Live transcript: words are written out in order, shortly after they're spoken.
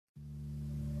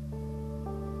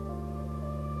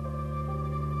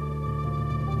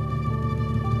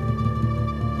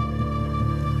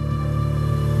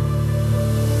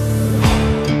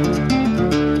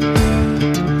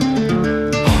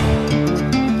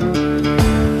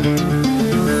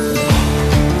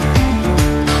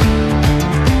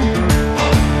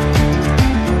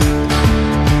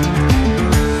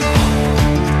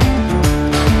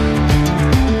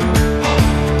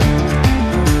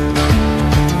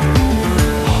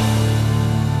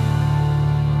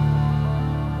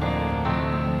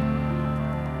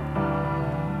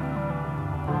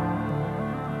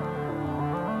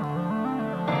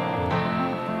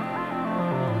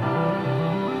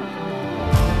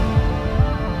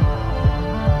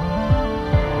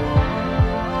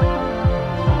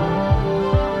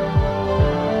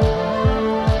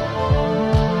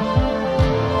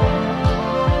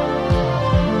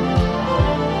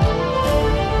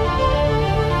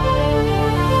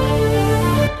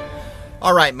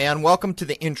All right, man. Welcome to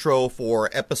the intro for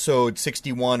episode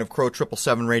 61 of Crow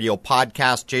 777 Radio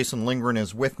Podcast. Jason Lindgren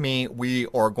is with me. We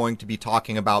are going to be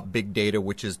talking about big data,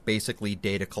 which is basically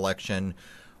data collection,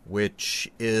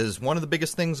 which is one of the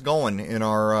biggest things going in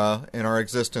our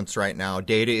existence right now.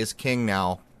 Data is king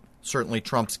now. Certainly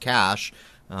trumps cash.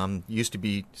 Used to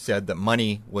be said that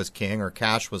money was king or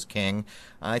cash was king.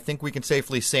 I think we can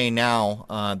safely say now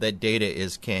that data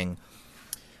is king.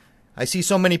 I see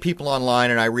so many people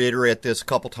online, and I reiterate this a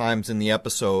couple times in the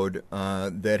episode,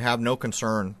 that have no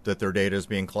concern that their data is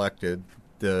being collected.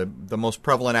 The most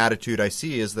prevalent attitude I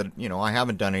see is that, I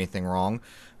haven't done anything wrong.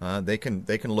 They can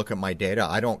look at my data.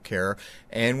 I don't care.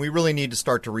 And we really need to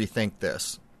start to rethink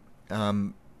this.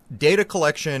 Data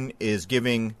collection is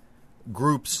giving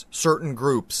certain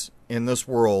groups in this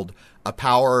world, a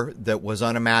power that was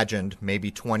unimagined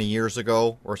maybe 20 years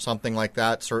ago or something like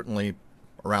that. Certainly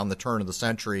around the turn of the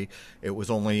century, it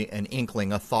was only an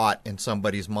inkling, a thought in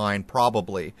somebody's mind,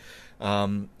 probably.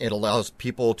 It allows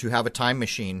people to have a time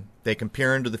machine. They can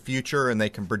peer into the future and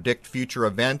they can predict future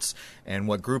events and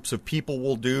what groups of people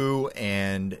will do.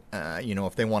 And,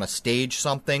 if they want to stage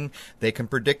something, they can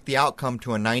predict the outcome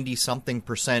to a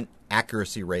 90-something%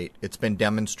 accuracy rate. It's been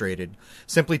demonstrated.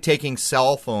 Simply taking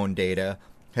cell phone data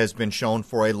has been shown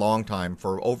for a long time,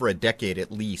 for over a decade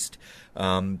at least,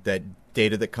 that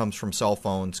data that comes from cell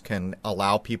phones can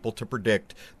allow people to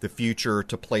predict the future,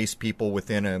 to place people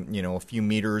within a few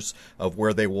meters of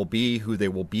where they will be, who they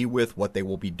will be with, what they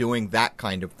will be doing, that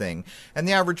kind of thing. And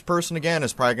the average person, again,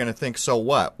 is probably going to think, so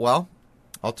what? Well,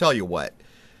 I'll tell you what.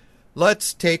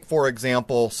 Let's take, for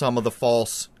example, some of the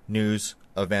false news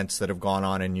events that have gone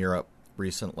on in Europe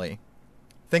recently.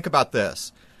 Think about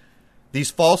this. These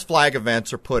false flag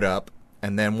events are put up,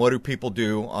 and then what do people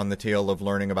do on the tail of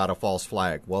learning about a false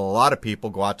flag? Well, a lot of people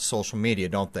go out to social media,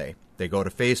 don't they? They go to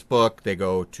Facebook, they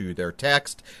go to their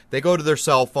text, they go to their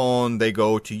cell phone, they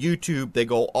go to YouTube, they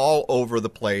go all over the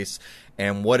place.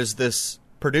 And what does this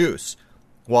produce?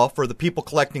 Well, for the people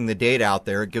collecting the data out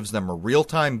there, it gives them a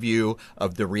real-time view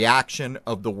of the reaction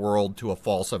of the world to a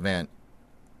false event.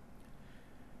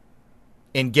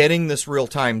 In getting this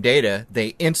real-time data,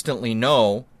 they instantly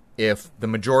know if the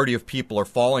majority of people are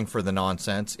falling for the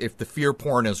nonsense, if the fear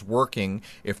porn is working,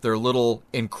 if their little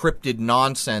encrypted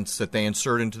nonsense that they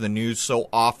insert into the news so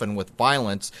often with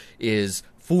violence is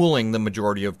fooling the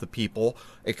majority of the people.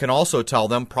 It can also tell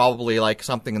them, probably like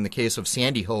something in the case of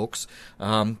Sandy hoax,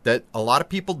 that a lot of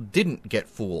people didn't get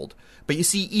fooled. But you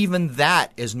see, even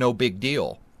that is no big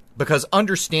deal, because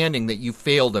understanding that you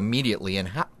failed immediately and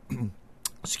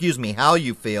how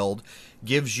you failed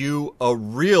gives you a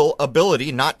real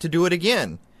ability not to do it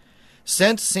again.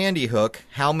 Since Sandy Hook,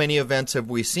 how many events have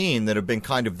we seen that have been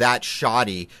kind of that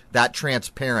shoddy, that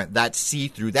transparent, that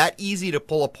see-through, that easy to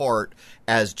pull apart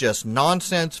as just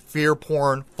nonsense, fear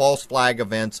porn, false flag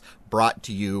events brought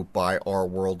to you by our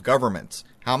world governments?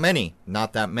 How many?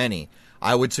 Not that many.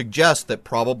 I would suggest that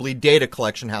probably data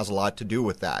collection has a lot to do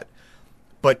with that.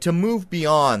 But to move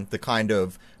beyond the kind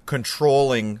of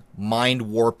controlling,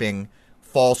 mind-warping,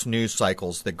 false news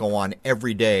cycles that go on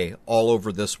every day all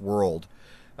over this world.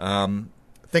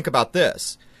 Think about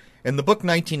this. In the book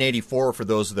 1984, for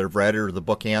those that have read it, or the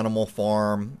book Animal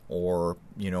Farm, or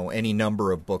any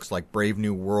number of books like Brave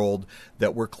New World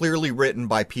that were clearly written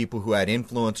by people who had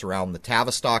influence around the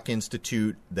Tavistock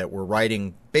Institute, that were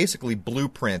writing basically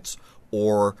blueprints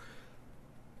or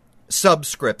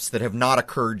subscripts that have not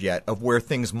occurred yet of where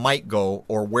things might go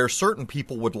or where certain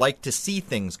people would like to see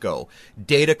things go.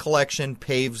 Data collection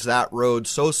paves that road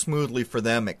so smoothly for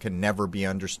them it can never be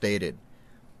understated.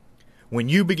 When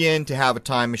you begin to have a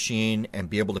time machine and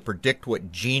be able to predict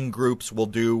what gene groups will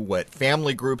do, what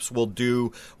family groups will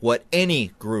do, what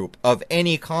any group of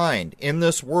any kind in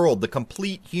this world, the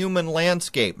complete human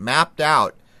landscape mapped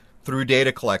out through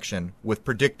data collection with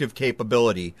predictive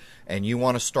capability, and you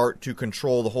want to start to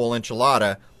control the whole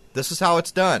enchilada, this is how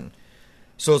it's done.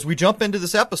 So as we jump into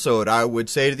this episode, I would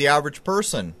say to the average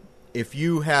person, if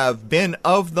you have been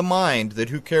of the mind that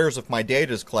who cares if my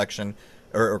data is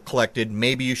collected,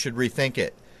 maybe you should rethink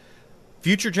it.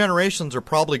 Future generations are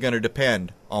probably going to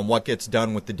depend on what gets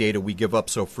done with the data we give up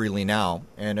so freely now,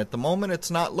 and at the moment it's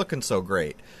not looking so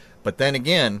great. But then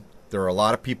again, there are a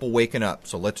lot of people waking up.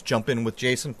 So let's jump in with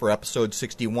Jason for episode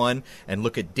 61 and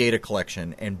look at data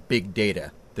collection and big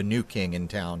data, the new king in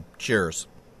town. Cheers.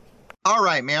 All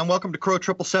right, man. Welcome to Crow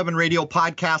 777 Radio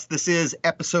Podcast. This is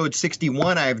episode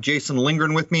 61. I have Jason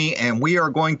Lindgren with me, and we are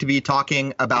going to be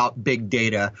talking about big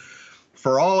data.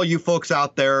 For all you folks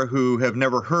out there who have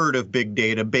never heard of big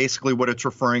data, basically what it's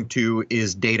referring to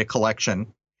is data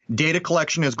collection. Data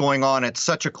collection is going on at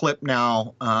such a clip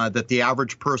now that the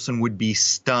average person would be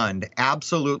stunned,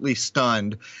 absolutely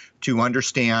stunned, to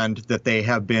understand that they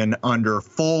have been under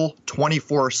full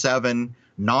 24/7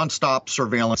 nonstop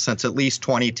surveillance since at least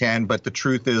 2010. But the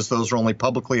truth is those are only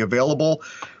publicly available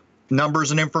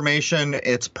numbers and information.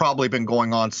 It's probably been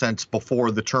going on since before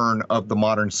the turn of the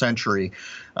modern century.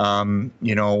 I'll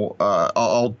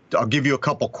give you a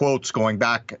couple quotes going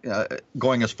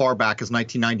as far back as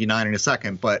 1999 in a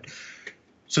second. But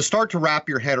to start to wrap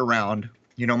your head around,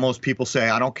 most people say,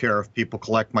 I don't care if people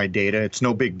collect my data. It's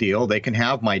no big deal. They can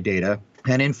have my data.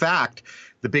 And in fact,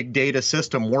 the big data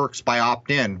system works by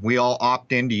opt-in. We all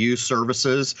opt in to use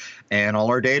services, and all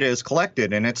our data is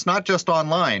collected. And it's not just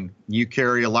online. You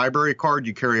carry a library card,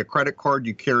 you carry a credit card,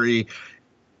 you carry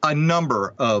a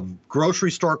number of grocery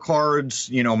store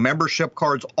cards, membership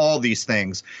cards, all these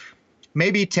things.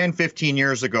 Maybe 10, 15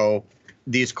 years ago,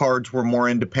 these cards were more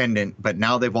independent, but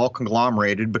now they've all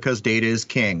conglomerated because data is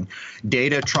king.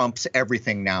 Data trumps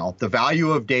everything now. The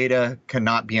value of data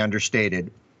cannot be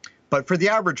understated. But for the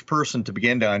average person to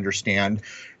begin to understand,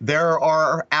 there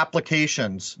are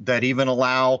applications that even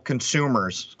allow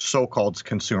consumers, so-called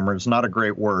consumers, not a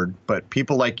great word, but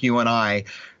people like you and I,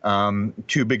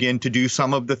 to begin to do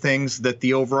some of the things that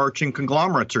the overarching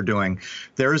conglomerates are doing.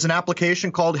 There is an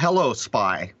application called Hello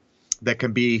Spy that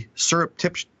can be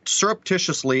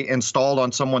surreptitiously installed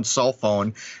on someone's cell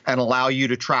phone and allow you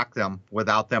to track them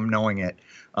without them knowing it.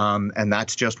 And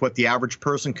that's just what the average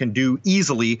person can do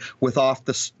easily with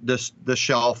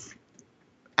off-the-shelf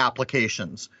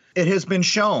applications. It has been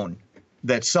shown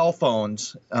that cell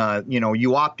phones,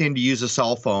 you opt in to use a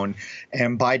cell phone,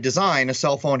 and by design, a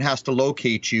cell phone has to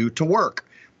locate you to work.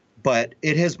 But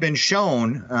it has been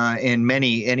shown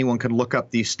anyone can look up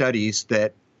these studies,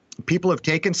 that people have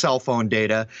taken cell phone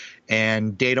data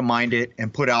and data mined it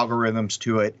and put algorithms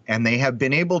to it, and they have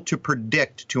been able to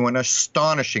predict to an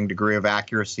astonishing degree of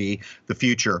accuracy the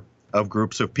future of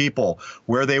groups of people,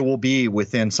 where they will be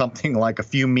within something like a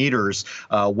few meters,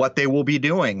 what they will be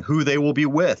doing, who they will be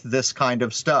with, this kind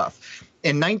of stuff.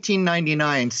 In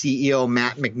 1999, CEO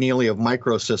Matt McNeely of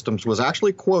Microsystems was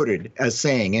actually quoted as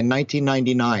saying, in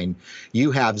 1999,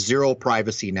 you have zero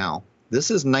privacy now.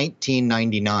 This is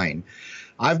 1999.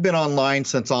 I've been online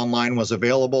since online was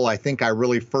available. I think I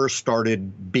really first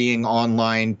started being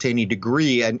online to any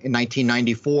degree in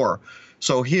 1994.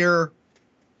 So here,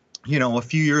 a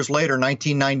few years later,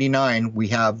 1999, we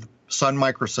have Sun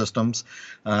Microsystems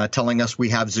telling us we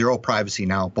have zero privacy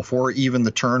now, before even the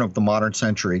turn of the modern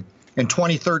century. In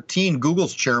 2013,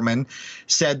 Google's chairman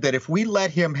said that if we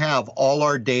let him have all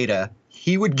our data,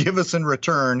 he would give us in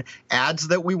return ads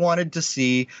that we wanted to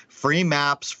see, free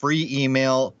maps, free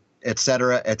email, et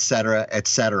cetera, et cetera, et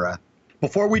cetera.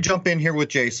 Before we jump in here with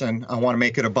Jason, I want to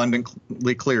make it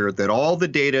abundantly clear that all the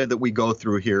data that we go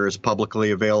through here is publicly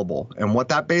available. And what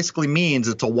that basically means,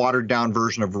 it's a watered down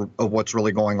version of what's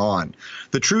really going on.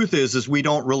 The truth is we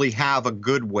don't really have a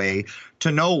good way to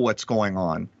know what's going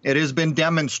on. It has been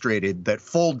demonstrated that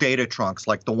full data trunks,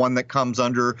 like the one that comes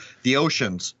under the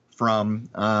oceans from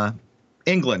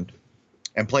England,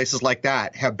 and places like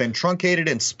that, have been truncated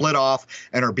and split off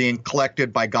and are being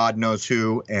collected by God knows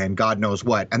who and God knows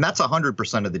what. And that's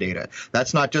 100% of the data.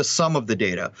 That's not just some of the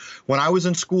data. When I was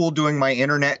in school doing my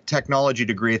internet technology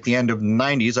degree at the end of the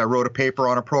 90s, I wrote a paper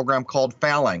on a program called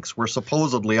Phalanx, where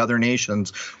supposedly other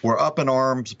nations were up in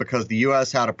arms because the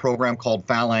U.S. had a program called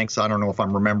Phalanx, I don't know if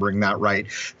I'm remembering that right,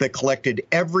 that collected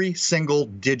every single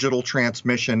digital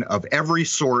transmission of every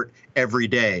sort every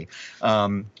day.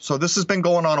 So this has been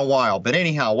going on a while. But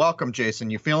anyhow, welcome, Jason.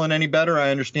 You feeling any better?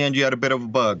 I understand you had a bit of a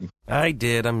bug. I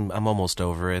did. I'm almost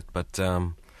over it. But,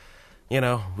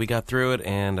 we got through it,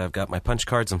 and I've got my punch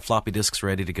cards and floppy disks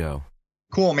ready to go.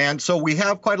 Cool, man. So we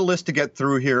have quite a list to get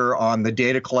through here on the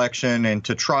data collection and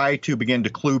to try to begin to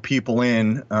clue people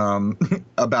in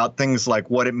about things like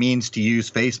what it means to use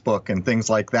Facebook and things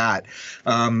like that.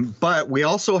 But we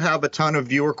also have a ton of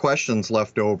viewer questions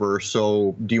left over.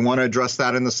 So do you want to address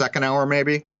that in the second hour,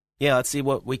 maybe? Yeah, let's see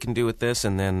what we can do with this,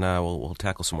 and then we'll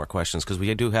tackle some more questions, because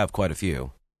we do have quite a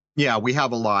few. Yeah, we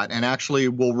have a lot. And actually,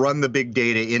 we'll run the big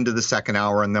data into the second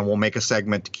hour, and then we'll make a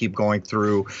segment to keep going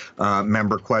through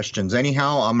member questions.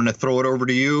 Anyhow, I'm going to throw it over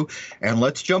to you, and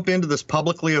let's jump into this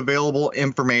publicly available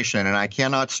information. And I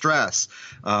cannot stress,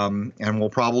 and we'll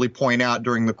probably point out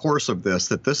during the course of this,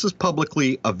 that this is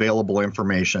publicly available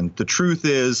information. The truth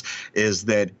is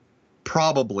that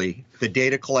probably the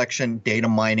data collection, data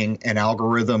mining, and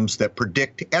algorithms that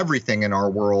predict everything in our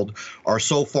world are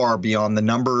so far beyond the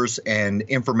numbers and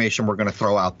information we're going to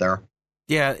throw out there.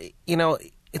 Yeah,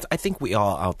 I think we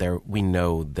all out there, we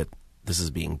know that this is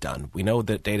being done. We know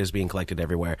that data is being collected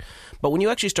everywhere. But when you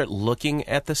actually start looking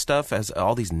at this stuff, as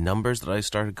all these numbers that I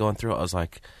started going through, I was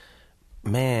like,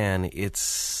 man,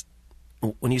 it's...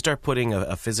 When you start putting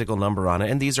a physical number on it,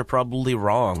 and these are probably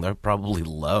wrong, they're probably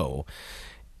low,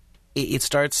 it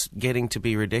starts getting to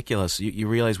be ridiculous. You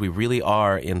realize we really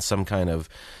are in some kind of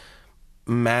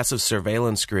massive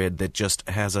surveillance grid that just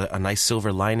has a nice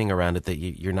silver lining around it that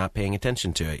you're not paying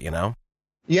attention to it, you know?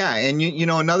 Yeah, and you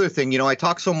know, another thing, I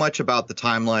talk so much about the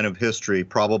timeline of history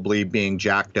probably being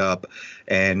jacked up,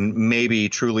 and maybe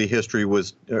truly history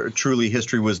was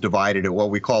divided at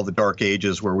what we call the Dark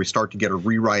Ages, where we start to get a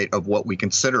rewrite of what we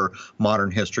consider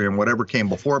modern history, and whatever came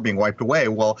before being wiped away.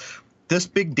 Well, this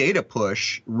big data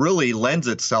push really lends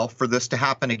itself for this to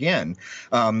happen again.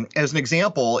 As an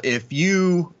example, if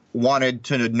you wanted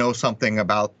to know something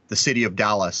about the city of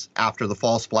Dallas after the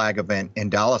false flag event in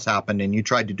Dallas happened and you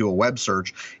tried to do a web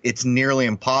search, it's nearly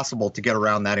impossible to get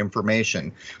around that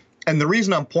information. And the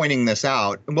reason I'm pointing this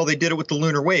out, well, they did it with the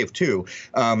lunar wave, too.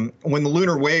 When the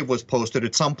lunar wave was posted,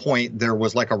 at some point there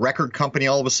was like a record company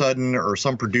all of a sudden, or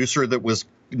some producer that was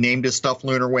named his stuff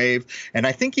Lunar Wave. And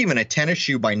I think even a tennis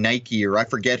shoe by Nike, or I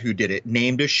forget who did it,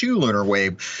 named a shoe Lunar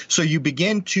Wave. So you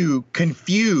begin to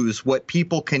confuse what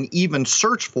people can even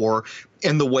search for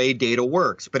in the way data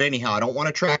works. But anyhow, I don't want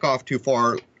to track off too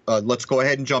far. Let's go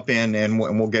ahead and jump in, and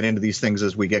we'll get into these things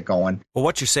as we get going. Well,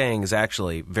 what you're saying is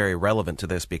actually very relevant to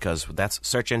this, because that's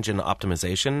search engine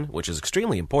optimization, which is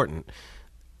extremely important.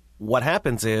 What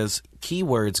happens is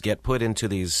keywords get put into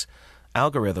these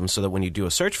algorithms so that when you do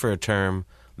a search for a term,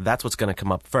 that's what's going to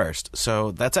come up first.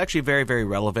 So that's actually very, very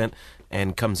relevant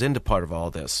and comes into part of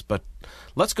all this. But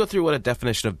let's go through what a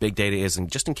definition of big data is,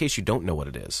 and just in case you don't know what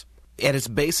it is. At its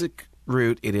basic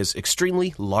root, it is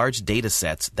extremely large data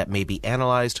sets that may be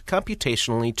analyzed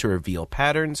computationally to reveal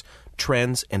patterns,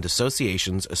 trends, and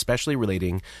associations, especially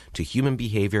relating to human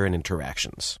behavior and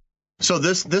interactions. So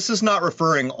this is not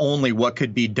referring only what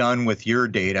could be done with your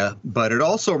data, but it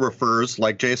also refers,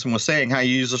 like Jason was saying, how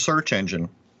you use a search engine.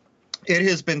 It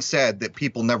has been said that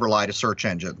people never lie to search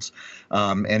engines.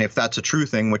 And if that's a true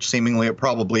thing, which seemingly it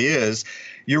probably is,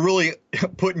 you're really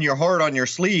putting your heart on your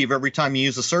sleeve every time you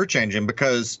use a search engine,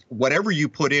 because whatever you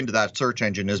put into that search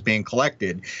engine is being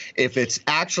collected. If it's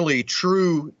actually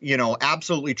true,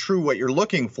 absolutely true what you're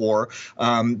looking for,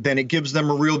 then it gives them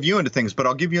a real view into things. But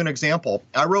I'll give you an example.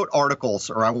 I wrote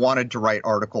articles, or I wanted to write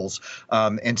articles,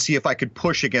 and see if I could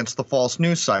push against the false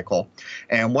news cycle.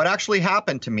 And what actually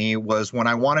happened to me was, when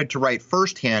I wanted to write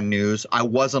firsthand news, I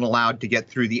wasn't allowed to get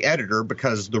through the editor,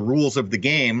 because the rules of the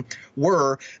game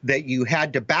were that you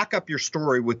had to back up your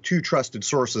story with two trusted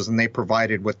sources, and they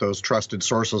provided what those trusted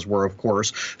sources were, of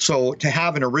course. So to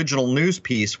have an original news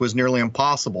piece was nearly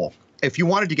impossible. If you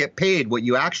wanted to get paid, what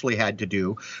you actually had to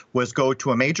do was go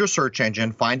to a major search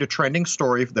engine, find a trending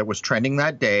story that was trending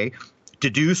that day,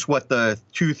 deduce what the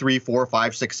 2, 3, 4,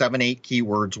 5, 6, 7, 8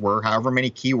 keywords were, however many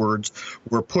keywords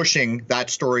were pushing that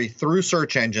story through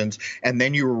search engines, and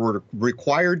then you were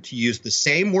required to use the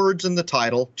same words in the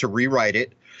title to rewrite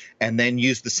it, and then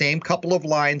use the same couple of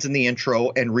lines in the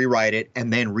intro and rewrite it,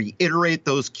 and then reiterate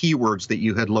those keywords that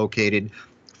you had located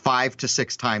 5 to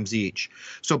 6 times each.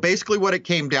 So basically what it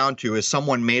came down to is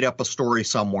someone made up a story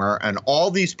somewhere, and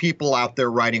all these people out there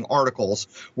writing articles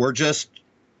were just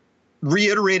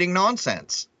reiterating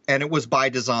nonsense. And it was by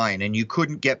design, and you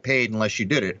couldn't get paid unless you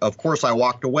did it. Of course, I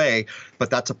walked away,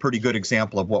 but that's a pretty good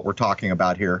example of what we're talking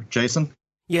about here. Jason?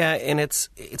 Yeah, and it's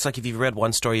like if you've read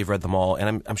one story, you've read them all,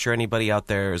 and I'm sure anybody out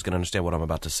there is going to understand what I'm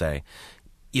about to say.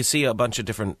 You see a bunch of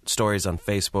different stories on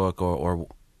Facebook or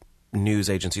news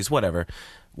agencies, whatever.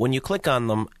 When you click on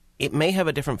them, it may have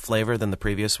a different flavor than the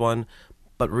previous one,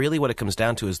 but really what it comes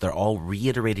down to is they're all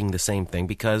reiterating the same thing,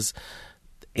 because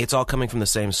it's all coming from the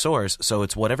same source. So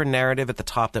it's whatever narrative at the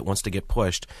top that wants to get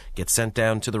pushed gets sent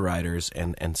down to the writers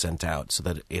and sent out, so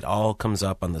that it all comes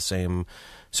up on the same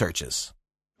searches.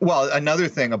 Well, another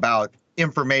thing about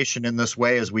information in this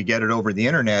way as we get it over the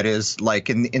internet is, like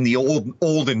in the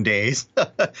olden days,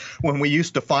 when we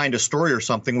used to find a story or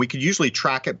something, we could usually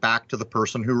track it back to the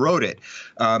person who wrote it.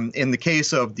 In the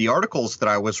case of the articles that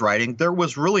I was writing, there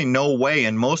was really no way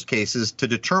in most cases to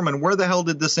determine where the hell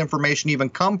did this information even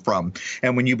come from.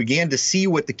 And when you began to see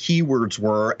what the keywords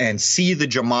were and see the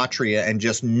gematria and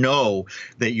just know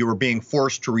that you were being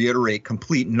forced to reiterate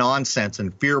complete nonsense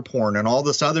and fear porn and all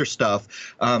this other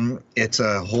stuff, it's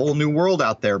a whole new world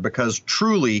out there, because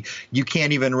truly you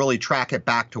can't even really track it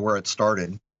back to where it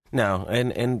started. No,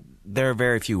 and there are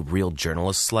very few real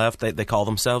journalists left. They call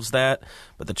themselves that,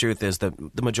 but the truth is that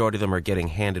the majority of them are getting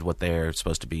handed what they're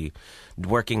supposed to be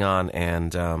working on,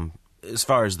 and as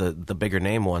far as the bigger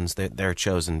name ones, they're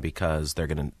chosen because they're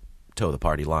going to toe the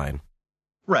party line.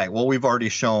 Right. Well, we've already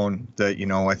shown that,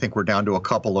 I think we're down to a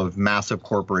couple of massive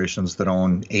corporations that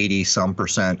own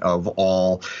 80% of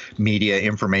all media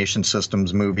information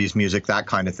systems, movies, music, that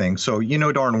kind of thing. So you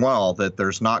know darn well that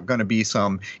there's not going to be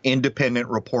some independent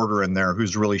reporter in there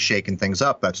who's really shaking things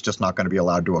up. That's just not going to be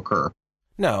allowed to occur.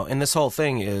 No, and this whole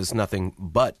thing is nothing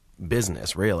but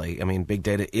business, really. I mean, big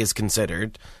data is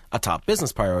considered a top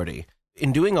business priority.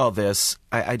 In doing all this,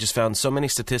 I just found so many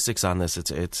statistics on this.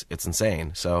 It's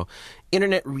insane. So,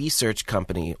 internet research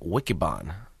company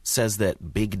Wikibon says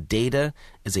that big data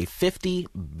is a $50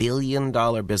 billion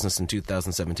business in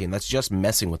 2017. That's just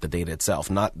messing with the data itself,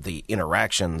 not the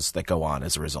interactions that go on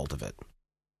as a result of it.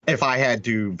 If I had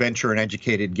to venture an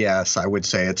educated guess, I would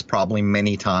say it's probably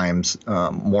many times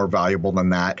more valuable than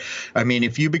that. I mean,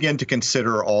 if you begin to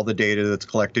consider all the data that's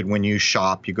collected when you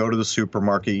shop, you go to the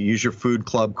supermarket, you use your food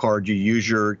club card, you use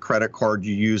your credit card,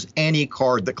 you use any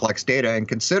card that collects data, and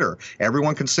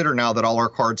everyone consider now that all our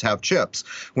cards have chips.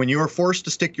 When you are forced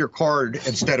to stick your card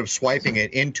instead of swiping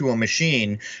it into a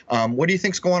machine, what do you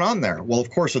think's going on there? Well,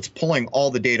 of course, it's pulling all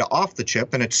the data off the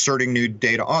chip and it's inserting new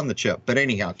data on the chip. But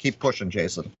anyhow, keep pushing,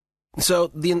 Jason.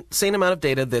 So the insane amount of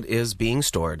data that is being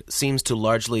stored seems to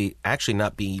largely actually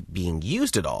not be being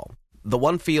used at all. The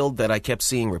one field that I kept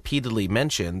seeing repeatedly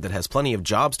mentioned that has plenty of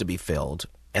jobs to be filled,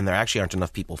 and there actually aren't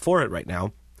enough people for it right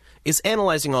now, is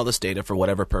analyzing all this data for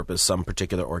whatever purpose some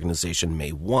particular organization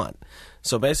may want.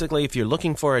 So basically, if you're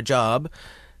looking for a job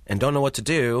and don't know what to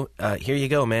do, here you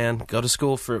go, man. Go to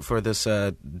school for this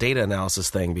data analysis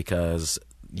thing because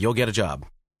you'll get a job.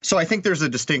 So I think there's a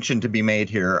distinction to be made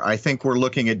here. I think we're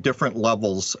looking at different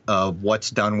levels of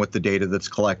what's done with the data that's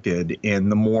collected. In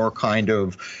the more kind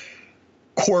of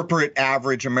corporate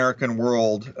average American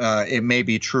world, it may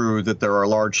be true that there are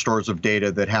large stores of data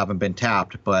that haven't been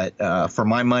tapped. But for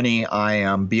my money, I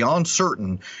am beyond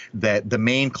certain that the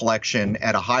main collection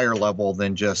at a higher level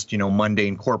than just,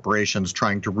 mundane corporations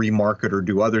trying to remarket or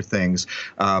do other things,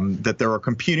 that there are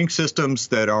computing systems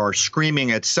that are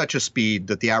screaming at such a speed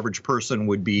that the average person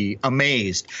would be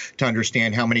amazed to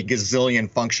understand how many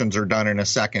gazillion functions are done in a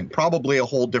second. Probably a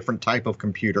whole different type of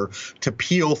computer to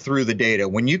peel through the data.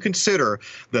 When you consider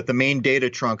that the main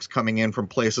data trunks coming in from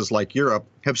places like Europe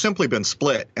have simply been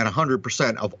split, and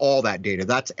 100% of all that data,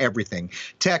 that's everything.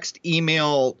 Text,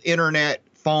 email, internet,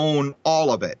 phone,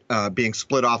 all of it being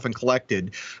split off and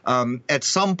collected. At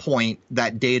some point,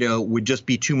 that data would just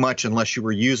be too much unless you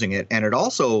were using it. And it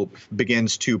also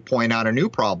begins to point out a new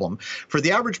problem. For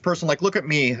the average person, like look at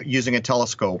me using a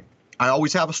telescope. I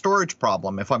always have a storage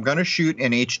problem. If I'm going to shoot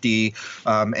in HD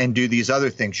and do these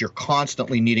other things, you're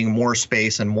constantly needing more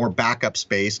space and more backup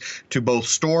space to both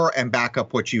store and back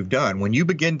up what you've done. When you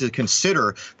begin to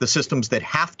consider the systems that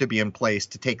have to be in place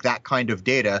to take that kind of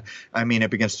data, I mean, it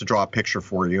begins to draw a picture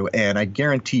for you. And I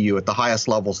guarantee you at the highest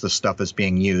levels, this stuff is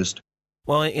being used.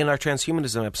 Well, in our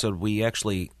transhumanism episode, we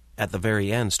actually, at the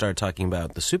very end, started talking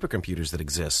about the supercomputers that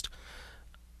exist.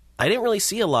 I didn't really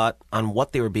see a lot on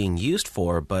what they were being used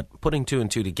for, but putting two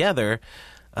and two together,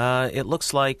 it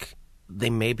looks like they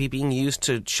may be being used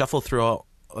to shuffle through,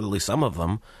 at least some of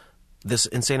them, this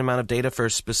insane amount of data for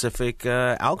specific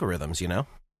algorithms,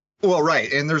 Well,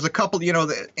 right. And there's a couple,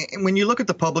 when you look at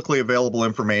the publicly available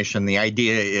information, the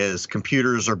idea is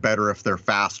computers are better if they're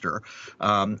faster.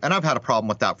 And I've had a problem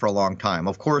with that for a long time.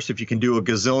 Of course, if you can do a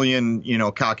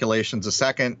gazillion, calculations a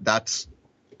second, that's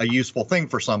a useful thing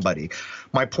for somebody.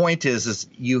 My point is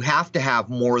you have to have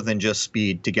more than just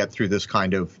speed to get through this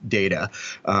kind of data.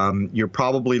 You're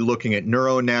probably looking at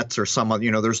neural nets or some other,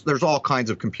 there's all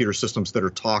kinds of computer systems that are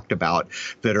talked about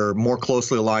that are more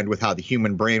closely aligned with how the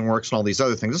human brain works and all these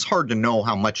other things. It's hard to know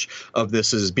how much of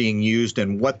this is being used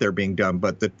and what they're being done,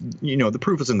 but the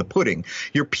proof is in the pudding.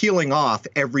 You're peeling off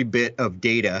every bit of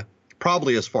data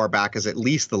probably as far back as at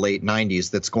least the late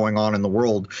 90s that's going on in the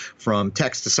world, from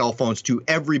text to cell phones to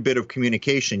every bit of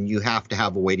communication. You have to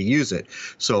have a way to use it.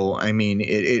 So, I mean,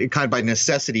 it kind of by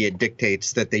necessity, it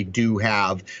dictates that they do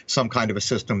have some kind of a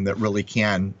system that really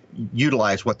can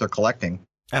utilize what they're collecting.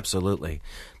 Absolutely.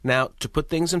 Now, to put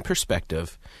things in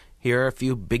perspective, here are a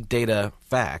few big data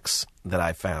facts that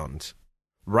I found.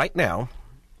 Right now,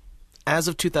 as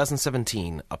of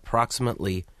 2017,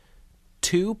 approximately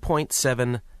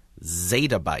 2.7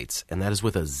 zettabytes, and that is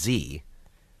with a Z,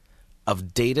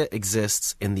 of data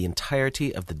exists in the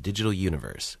entirety of the digital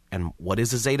universe. And what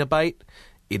is a zettabyte?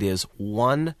 It is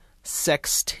 1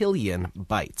 sextillion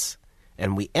bytes.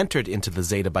 And we entered into the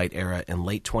zettabyte era in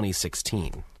late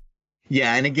 2016.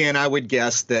 Yeah, and again, I would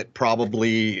guess that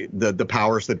probably the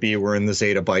powers that be were in the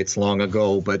zettabytes long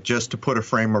ago. But just to put a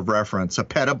frame of reference, a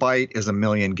petabyte is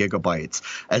 1,000,000 gigabytes.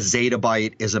 A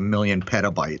zettabyte is 1,000,000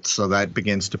 petabytes. So that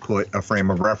begins to put a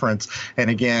frame of reference. And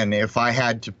again, if I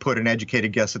had to put an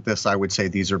educated guess at this, I would say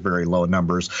these are very low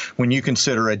numbers. When you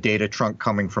consider a data trunk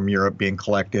coming from Europe being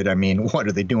collected, I mean, what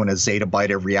are they doing, a zettabyte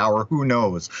every hour? Who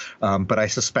knows? But I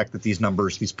suspect that these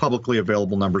numbers, these publicly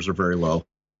available numbers, are very low.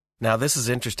 Now, this is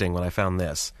interesting when I found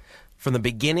this. From the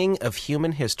beginning of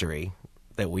human history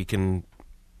that we can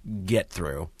get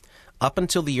through, up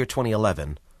until the year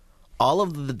 2011, all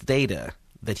of the data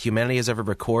that humanity has ever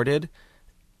recorded,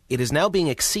 it is now being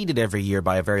exceeded every year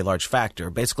by a very large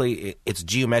factor. Basically, it's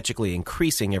geometrically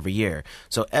increasing every year.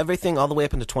 So everything all the way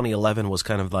up into 2011 was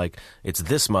kind of like, it's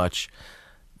this much.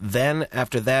 Then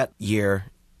after that year,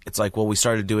 it's like, well, we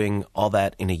started doing all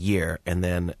that in a year, and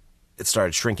then it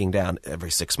started shrinking down every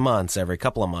 6 months, every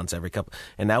couple of months,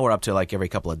 and now we're up to like every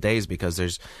couple of days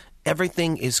because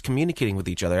everything is communicating with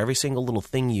each other. Every single little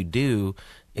thing you do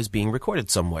is being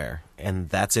recorded somewhere, and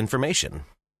that's information.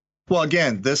 Well,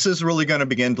 again, this is really going to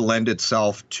begin to lend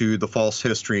itself to the false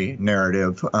history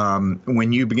narrative.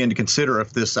 When you begin to consider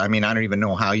if this, I mean, I don't even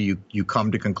know how you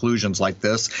come to conclusions like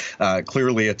this.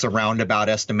 Clearly, it's a roundabout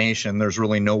estimation. There's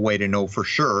really no way to know for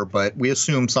sure, but we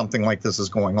assume something like this is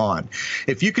going on.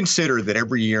 If you consider that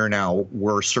every year now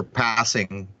we're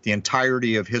surpassing the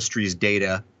entirety of history's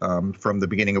data from the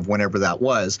beginning of whenever that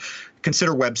was,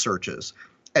 consider web searches.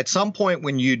 At some point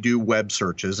when you do web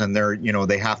searches and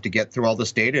they have to get through all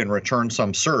this data and return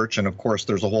some search. And of course,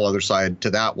 there's a whole other side to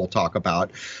that we'll talk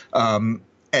about.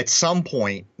 At some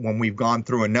point when we've gone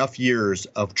through enough years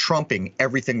of trumping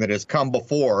everything that has come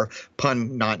before,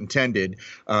 pun not intended,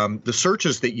 the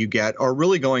searches that you get are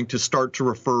really going to start to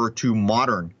refer to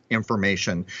modern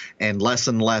information and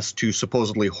less to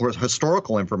supposedly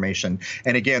historical information.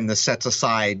 And again, this sets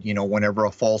aside, whenever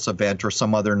a false event or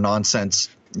some other nonsense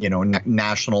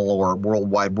national or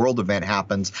worldwide world event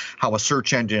happens, how a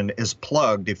search engine is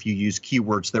plugged if you use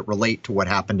keywords that relate to what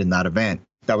happened in that event.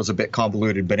 That was a bit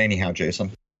convoluted, but anyhow,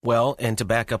 Jason. Well, and to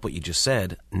back up what you just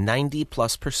said,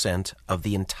 90+% of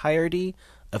the entirety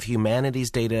of humanity's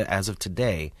data as of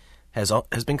today has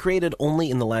been created only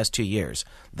in the last 2 years.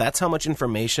 That's how much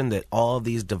information that all of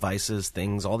these devices,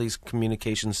 things, all these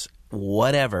communications,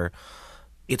 whatever,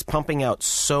 it's pumping out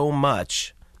so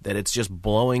much that it's just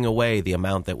blowing away the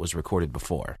amount that was recorded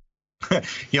before.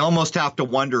 You almost have to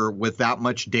wonder, with that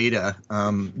much data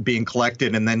being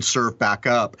collected and then served back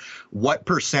up, what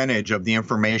percentage of the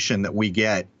information that we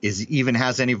get even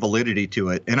has any validity to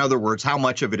it. In other words, how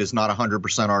much of it is not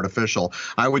 100% artificial?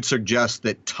 I would suggest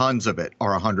that tons of it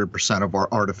are 100% of our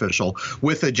artificial,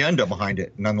 with agenda behind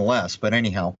it nonetheless. But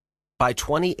anyhow. By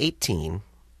 2018,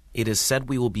 it is said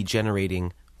we will be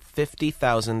generating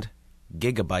 50,000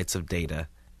 gigabytes of data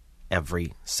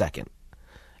every second.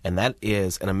 And that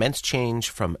is an immense change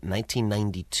from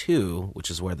 1992, which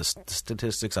is where the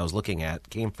statistics I was looking at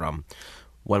came from,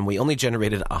 when we only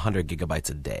generated 100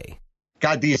 gigabytes a day.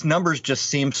 God, these numbers just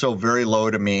seem so very low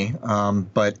to me.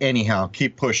 But anyhow,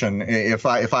 keep pushing. If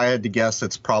I had to guess,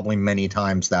 it's probably many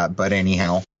times that. But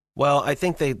anyhow. Well, I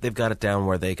think they've got it down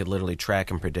where they could literally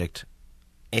track and predict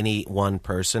any one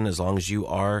person, as long as you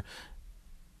are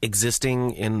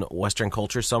existing in Western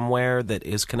culture somewhere that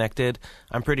is connected.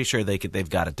 I'm pretty sure they've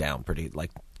got it down pretty, like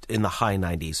in the high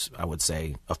 90s, I would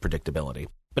say, of predictability.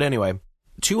 But anyway,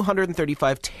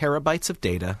 235 terabytes of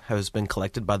data has been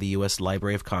collected by the U.S.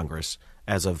 Library of Congress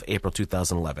as of April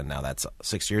 2011. Now, that's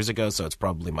 6 years ago, so it's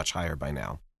probably much higher by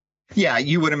now. Yeah,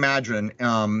 you would imagine.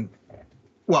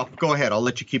 Well, go ahead. I'll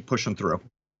let you keep pushing through.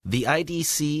 The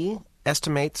IDC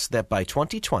estimates that by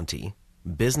 2020,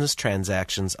 business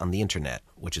transactions on the internet,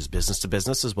 which is business to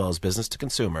business as well as business to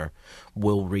consumer,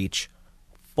 will reach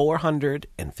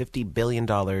 $450 billion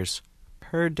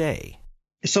per day.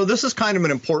 So this is kind of an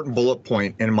important bullet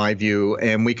point in my view,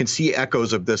 and we can see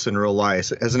echoes of this in real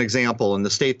life. As an example, in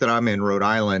the state that I'm in, Rhode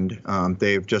Island,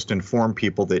 they've just informed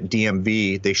people that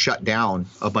DMV, they shut down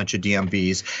a bunch of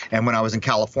DMVs. And when I was in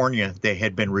California, they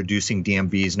had been reducing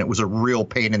DMVs, and it was a real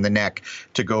pain in the neck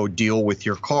to go deal with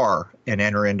your car and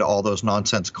enter into all those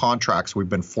nonsense contracts we've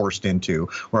been forced into,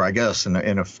 or I guess in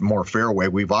a more fair way,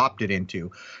 we've opted into.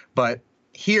 But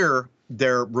here,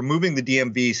 they're removing the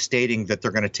DMV, stating that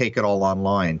they're going to take it all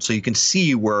online. So you can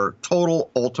see where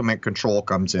total ultimate control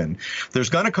comes in. There's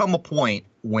going to come a point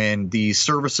when these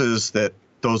services that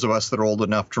those of us that are old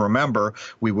enough to remember,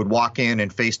 we would walk in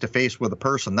and face-to-face with a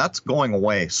person. That's going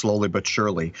away slowly but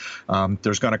surely.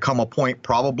 There's going to come a point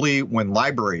probably when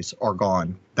libraries are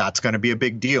gone. That's going to be a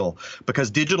big deal because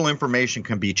digital information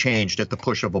can be changed at the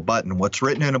push of a button. What's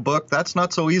written in a book, that's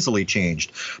not so easily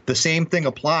changed. The same thing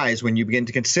applies when you begin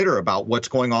to consider about what's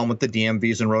going on with the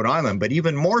DMVs in Rhode Island, but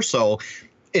even more so,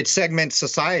 it segments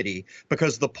society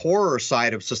because the poorer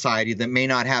side of society that may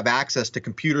not have access to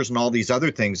computers and all these other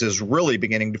things is really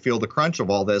beginning to feel the crunch of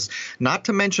all this, not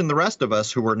to mention the rest of us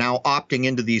who are now opting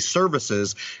into these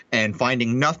services and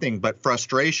finding nothing but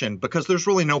frustration because there's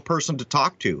really no person to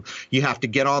talk to. You have to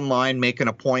get online, make an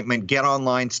appointment, get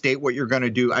online, state what you're going to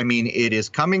do. I mean, it is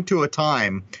coming to a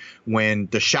time when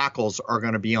the shackles are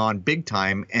going to be on big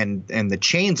time, and the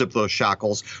chains of those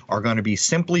shackles are going to be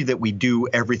simply that we do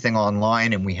everything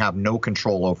online and we have no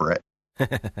control over it.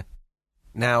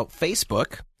 Now,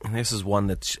 Facebook, and this is one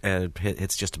that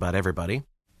hits just about everybody,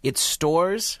 it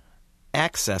stores,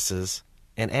 accesses,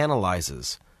 and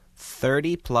analyzes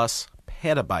 30-plus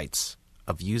petabytes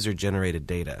of user-generated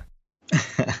data.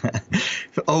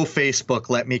 Oh, Facebook,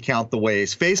 let me count the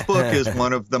ways. Facebook is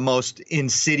one of the most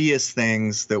insidious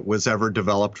things that was ever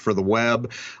developed for the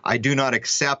web. I do not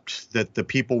accept that the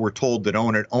people were told that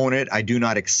own it. I do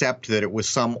not accept that it was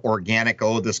some organic,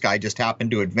 oh, this guy just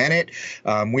happened to invent it.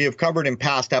 We have covered in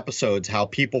past episodes how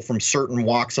people from certain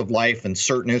walks of life and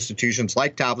certain institutions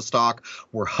like Tavistock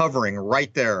were hovering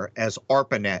right there as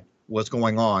ARPANET was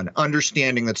going on,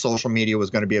 understanding that social media was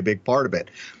going to be a big part of it.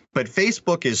 But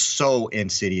Facebook is so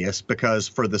insidious because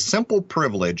for the simple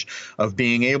privilege of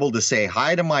being able to say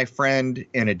hi to my friend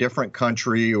in a different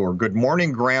country or good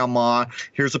morning, grandma,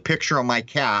 here's a picture of my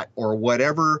cat or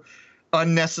whatever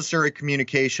unnecessary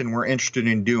communication we're interested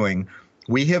in doing,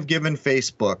 we have given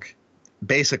Facebook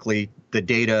basically the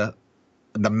data,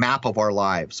 the map of our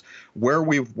lives, where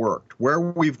we've worked, where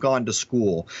we've gone to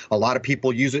school. A lot of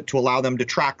people use it to allow them to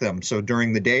track them. So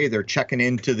during the day, they're checking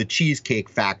into the Cheesecake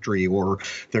Factory or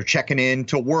they're checking in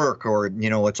to work or,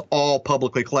 it's all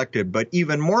publicly collected. But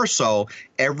even more so,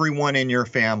 everyone in your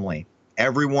family,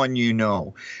 everyone you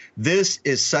know. This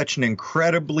is such an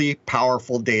incredibly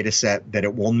powerful data set that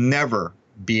it will never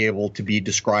be able to be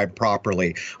described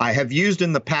properly. I have used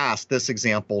in the past this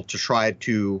example to try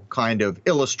to kind of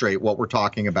illustrate what we're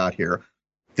talking about here.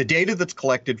 The data that's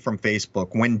collected from Facebook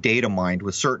when data mined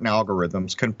with certain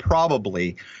algorithms can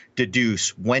probably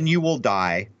deduce when you will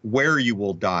die, where you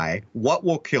will die, what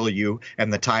will kill you,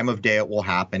 and the time of day it will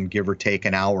happen, give or take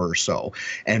an hour or so.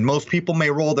 And most people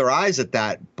may roll their eyes at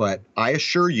that, but I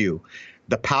assure you,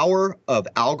 the power of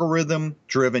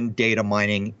algorithm-driven data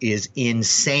mining is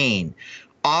insane.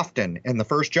 Often, and the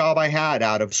first job I had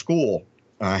out of school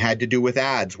had to do with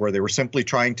ads where they were simply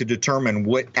trying to determine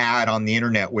what ad on the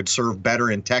internet would serve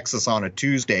better in Texas on a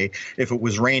Tuesday if it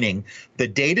was raining. The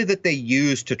data that they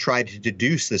used to try to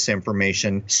deduce this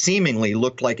information seemingly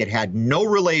looked like it had no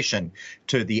relation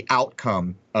to the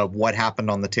outcome of what happened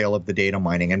on the tail of the data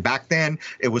mining. And back then,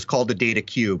 it was called a data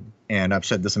cube. And I've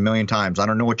said this a million times. I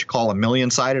don't know what you call a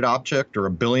million-sided object or a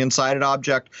billion-sided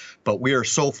object, but we are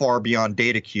so far beyond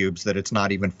data cubes that it's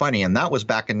not even funny. And that was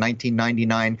back in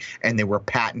 1999, and they were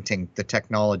patenting the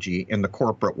technology in the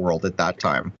corporate world at that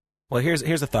time. Well, here's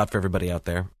a thought for everybody out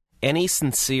there. Any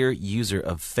sincere user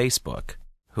of Facebook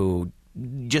who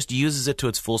just uses it to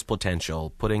its full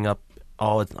potential, putting up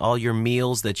all your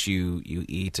meals that you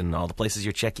eat and all the places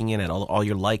you're checking in and all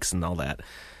your likes and all that,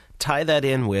 tie that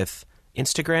in with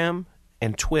Instagram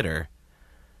and Twitter,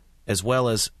 as well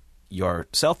as your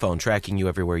cell phone tracking you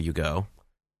everywhere you go.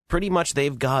 Pretty much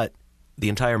they've got the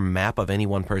entire map of any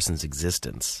one person's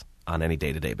existence on any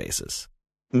day-to-day basis.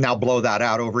 Now blow that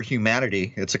out over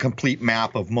humanity. It's a complete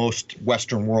map of most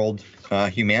Western world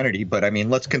humanity. But I mean,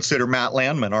 let's consider Matt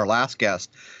Landman, our last guest,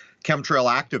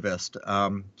 chemtrail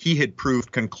activist. He had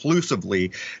proved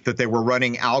conclusively that they were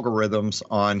running algorithms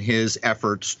on his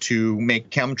efforts to make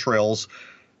chemtrails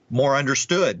more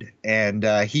understood. And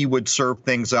he would serve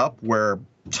things up where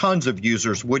tons of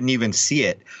users wouldn't even see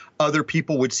it. Other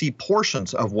people would see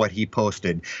portions of what he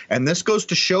posted. And this goes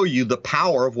to show you the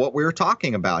power of what we were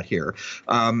talking about here.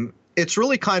 It's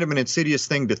really kind of an insidious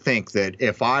thing to think that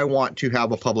if I want to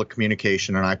have a public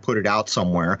communication and I put it out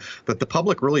somewhere, that the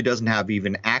public really doesn't have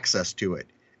even access to it.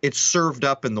 it's served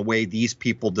up in the way these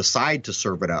people decide to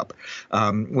serve it up.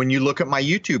 When you look at my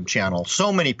YouTube channel,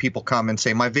 so many people come and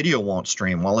say my video won't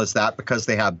stream. Well, is that because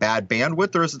they have bad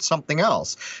bandwidth, or is it something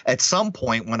else? At some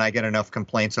point, when I get enough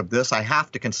complaints of this, I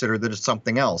have to consider that it's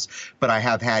something else. But I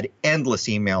have had endless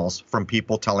emails from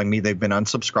people telling me they've been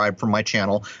unsubscribed from my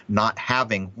channel, not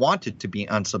having wanted to be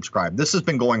unsubscribed. This has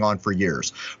been going on for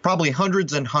years. Probably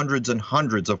hundreds and hundreds and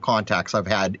hundreds of contacts I've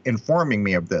had informing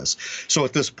me of this. So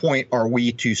at this point, are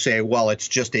we to say, well, it's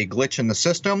just a glitch in the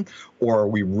system, or are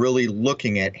we really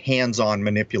looking at hands-on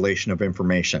manipulation of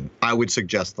information? I would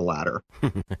suggest the latter.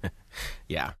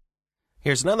 Yeah.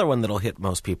 Here's another one that'll hit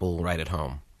most people right at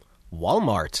home.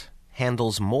 Walmart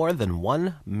handles more than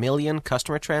 1 million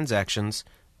customer transactions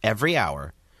every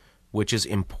hour, which is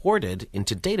imported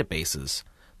into databases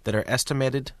that are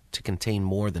estimated to contain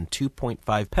more than 2.5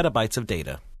 petabytes of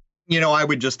data. You know, I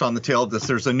would just on the tail of this,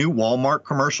 there's a new Walmart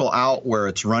commercial out where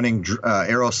it's running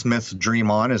Aerosmith's Dream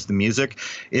On as the music.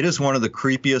 It is one of the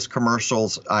creepiest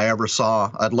commercials I ever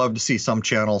saw. I'd love to see some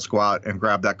channels go out and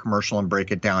grab that commercial and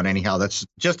break it down. Anyhow, that's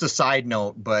just a side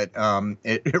note, but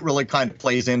it really kind of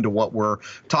plays into what we're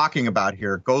talking about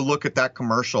here. Go look at that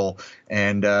commercial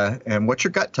and what's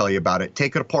your gut tell you about it?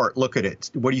 Take it apart, look at it.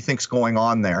 What do you think's going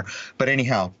on there? But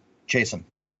anyhow, Jason.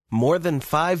 More than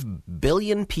 5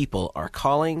 billion people are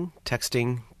calling,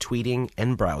 texting, tweeting,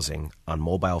 and browsing on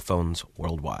mobile phones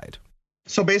worldwide.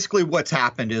 So basically what's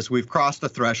happened is we've crossed the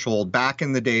threshold back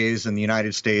in the days in the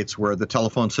United States where the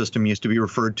telephone system used to be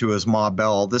referred to as Ma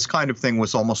Bell. This kind of thing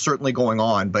was almost certainly going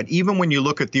on. But even when you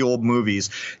look at the old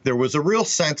movies, there was a real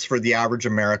sense for the average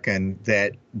American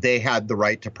that they had the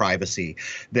right to privacy,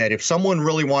 that if someone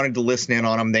really wanted to listen in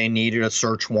on them, they needed a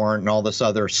search warrant and all this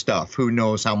other stuff. Who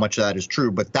knows how much of that is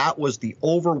true? But that was the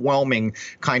overwhelming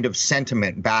kind of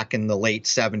sentiment back in the late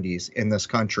 70s in this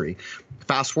country.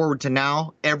 Fast forward to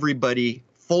now, everybody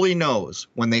fully knows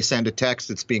when they send a text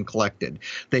it's being collected.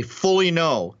 They fully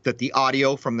know that the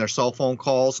audio from their cell phone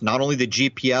calls, not only the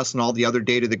GPS and all the other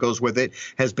data that goes with it,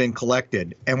 has been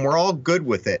collected. And we're all good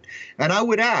with it. And I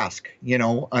would ask,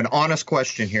 an honest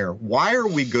question here. Why are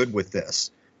we good with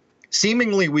this?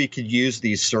 Seemingly we could use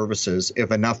these services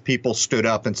if enough people stood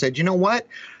up and said, you know what?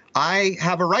 I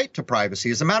have a right to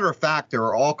privacy. As a matter of fact, there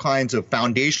are all kinds of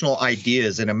foundational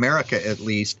ideas in America, at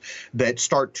least, that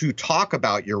start to talk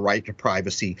about your right to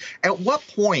privacy. At what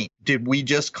point did we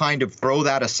just kind of throw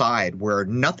that aside, where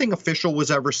nothing official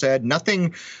was ever said,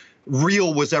 nothing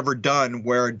real was ever done,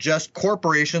 where just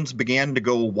corporations began to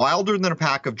go wilder than a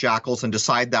pack of jackals and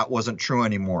decide that wasn't true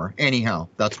anymore? Anyhow,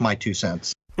 that's my 2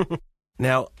 cents.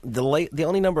 Now, the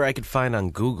only number I could find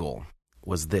on Google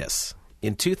was this.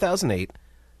 In 2008,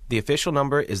 the official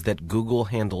number is that Google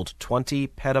handled 20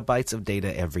 petabytes of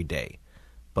data every day.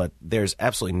 But there's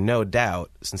absolutely no doubt,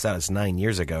 since that was 9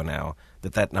 years ago now,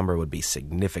 that number would be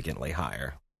significantly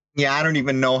higher. Yeah, I don't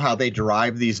even know how they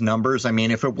derive these numbers. I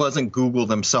mean, if it wasn't Google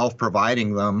themselves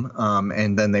providing them,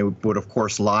 and then they would, of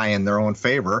course, lie in their own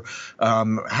favor,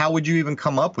 how would you even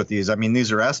come up with these? I mean,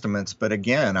 these are estimates. But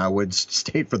again, I would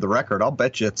state for the record, I'll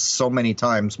bet you it's so many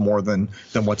times more than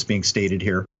what's being stated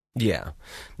here. Yeah.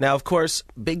 Now, of course,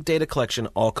 big data collection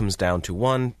all comes down to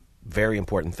one very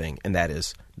important thing, and that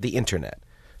is the Internet.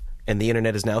 And the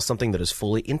Internet is now something that is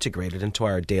fully integrated into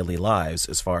our daily lives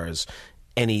as far as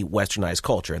any westernized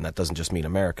culture, and that doesn't just mean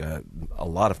America. A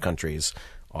lot of countries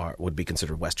would be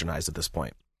considered westernized at this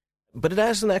point. But it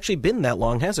hasn't actually been that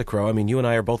long, has it, Crow? I mean, you and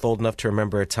I are both old enough to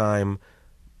remember a time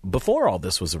before all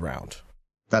this was around.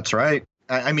 That's right.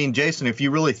 I mean, Jason, if you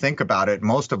really think about it,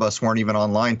 most of us weren't even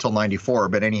online till 94.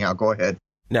 But anyhow, go ahead.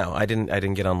 No, I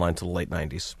didn't get online till the late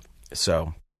 90s.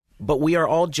 But we are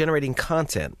all generating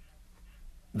content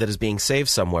that is being saved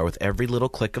somewhere with every little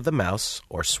click of the mouse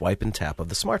or swipe and tap of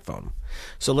the smartphone.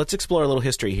 So let's explore a little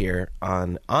history here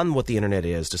on what the Internet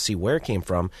is, to see where it came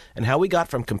from and how we got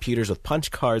from computers with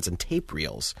punch cards and tape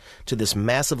reels to this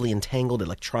massively entangled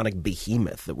electronic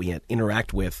behemoth that we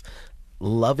interact with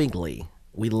lovingly.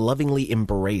 We lovingly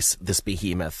embrace this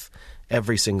behemoth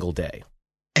every single day.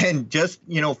 And just,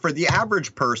 for the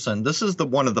average person, this is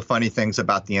one of the funny things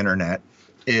about the Internet,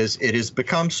 is it has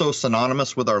become so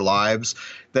synonymous with our lives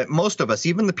that most of us,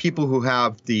 even the people who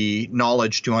have the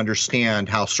knowledge to understand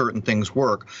how certain things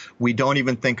work, we don't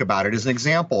even think about it. As an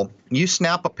example, you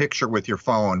snap a picture with your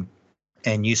phone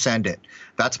and you send it.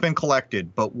 That's been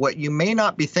collected. But what you may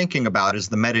not be thinking about is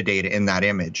the metadata in that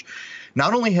image.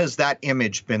 not only has that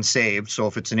image been saved, so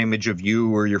if it's an image of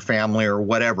you or your family or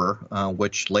whatever,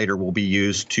 which later will be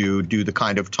used to do the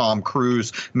kind of Tom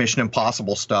Cruise Mission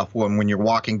Impossible stuff when you're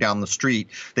walking down the street,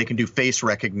 they can do face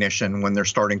recognition when they're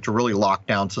starting to really lock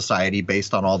down society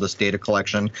based on all this data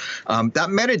collection. That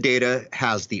metadata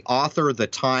has the author, the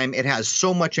time. It has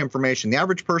so much information. The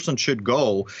average person should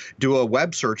go do a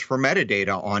web search for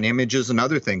metadata on images and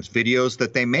other things, videos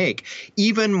that they make.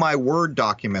 Even my Word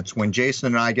documents, when Jason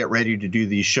and I get ready to do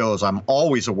these shows, I'm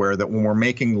always aware that when we're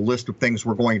making the list of things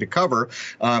we're going to cover,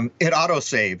 it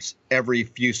auto-saves every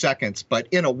few seconds. But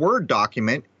in a Word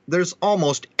document, there's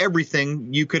almost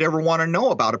everything you could ever want to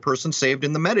know about a person saved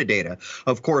in the metadata.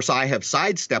 Of course, I have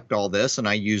sidestepped all this and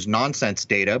I use nonsense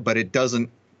data, but it doesn't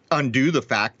undo the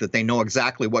fact that they know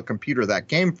exactly what computer that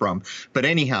came from. But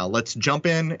anyhow, let's jump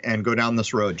in and go down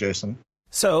this road, Jason.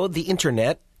 So the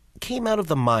internet came out of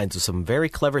the minds of some very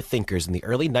clever thinkers in the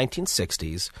early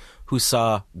 1960s who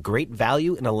saw great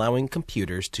value in allowing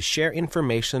computers to share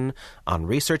information on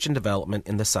research and development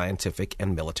in the scientific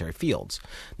and military fields.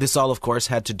 This all, of course,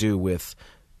 had to do with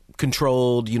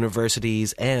controlled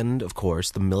universities and, of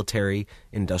course, the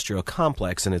military-industrial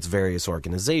complex and its various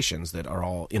organizations that are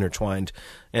all intertwined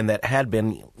and that had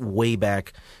been way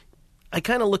back. I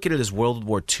kind of look at it as World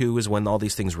War II is when all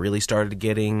these things really started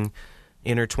getting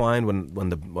intertwined,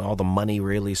 when all the money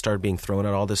really started being thrown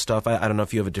at all this stuff. I don't know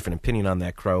if you have a different opinion on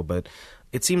that, Crow, but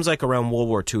it seems like around World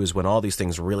War II is when all these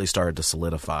things really started to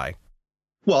solidify.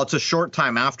 Well, it's a short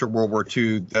time after World War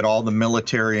II that all the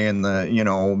military and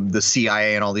the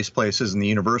CIA and all these places and the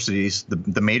universities,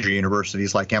 the major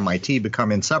universities like MIT,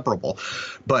 become inseparable.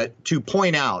 But to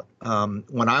point out,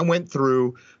 when I went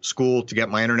through school to get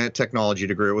my internet technology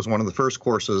degree, it was one of the first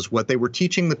courses. What they were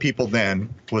teaching the people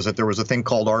then was that there was a thing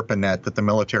called ARPANET that the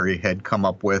military had come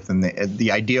up with, and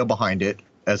the idea behind it,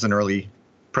 as an early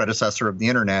predecessor of the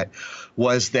internet,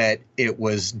 was that it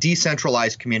was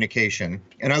decentralized communication.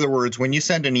 In other words, when you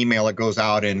send an email, it goes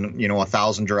out in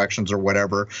 1,000 directions or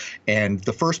whatever, and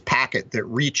the first packet that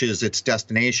reaches its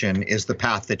destination is the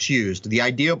path that's used. The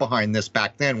idea behind this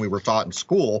back then, we were taught in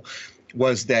school,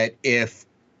 was that if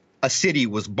a city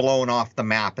was blown off the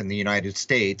map in the United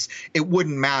States, it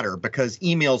wouldn't matter because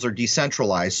emails are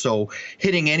decentralized. So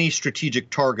hitting any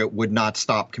strategic target would not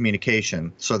stop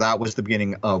communication. So that was the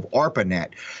beginning of ARPANET.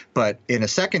 But in a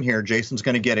second here, Jason's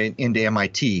going to get into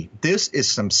MIT. This is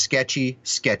some sketchy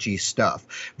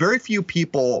stuff. Very few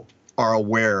people are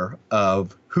aware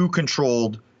of who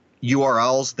controlled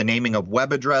URLs, the naming of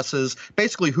web addresses,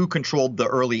 basically who controlled the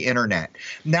early internet.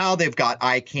 Now they've got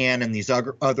ICANN and these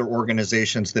other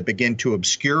organizations that begin to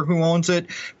obscure who owns it.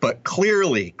 But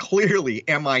clearly,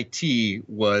 MIT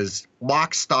was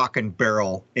lock, stock, and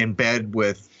barrel in bed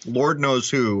with Lord knows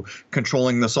who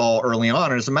controlling this all early on.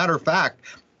 And as a matter of fact,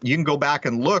 you can go back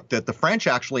and look that the French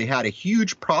actually had a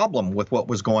huge problem with what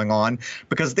was going on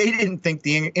because they didn't think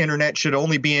the internet should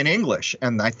only be in English.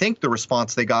 And I think the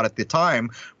response they got at the time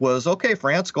was, okay,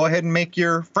 France, go ahead and make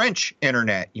your French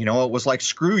internet. It was like,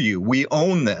 screw you, we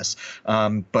own this.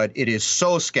 But it is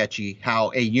so sketchy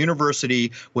how a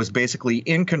university was basically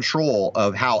in control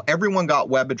of how everyone got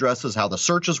web addresses, how the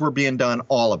searches were being done,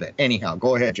 all of it. Anyhow,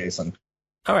 go ahead, Jason.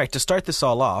 All right, to start this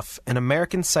all off, an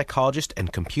American psychologist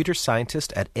and computer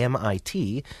scientist at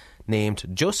MIT named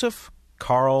Joseph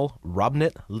Karl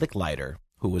Robert Licklider,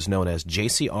 who was known as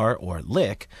JCR or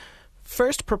Lick,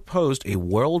 first proposed a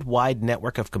worldwide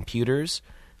network of computers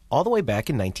all the way back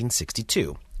in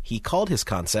 1962. He called his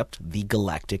concept the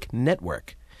Galactic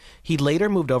Network. He later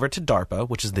moved over to DARPA,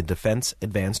 which is the Defense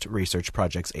Advanced Research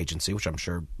Projects Agency, which I'm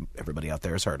sure everybody out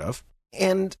there has heard of.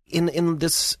 And in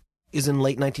this is in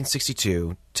late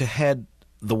 1962 to head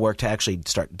the work to actually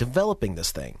start developing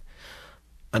this thing.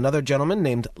 Another gentleman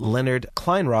named Leonard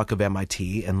Kleinrock of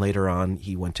MIT, and later on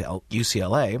he went to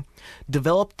UCLA,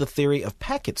 developed the theory of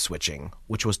packet switching,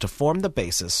 which was to form the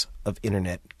basis of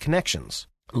internet connections.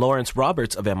 Lawrence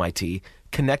Roberts of MIT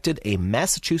connected a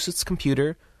Massachusetts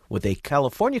computer with a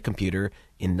California computer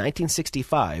in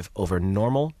 1965 over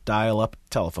normal dial-up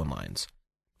telephone lines.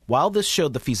 While this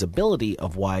showed the feasibility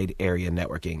of wide area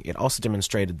networking, it also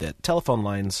demonstrated that telephone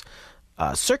lines,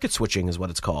 circuit switching is what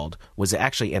it's called, was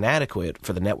actually inadequate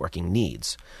for the networking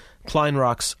needs.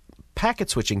 Kleinrock's packet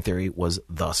switching theory was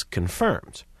thus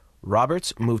confirmed.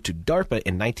 Roberts moved to DARPA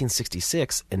in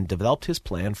 1966 and developed his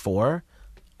plan for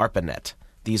ARPANET.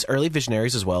 These early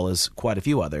visionaries, as well as quite a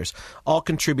few others, all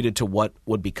contributed to what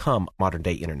would become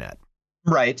modern-day internet.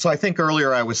 Right. So I think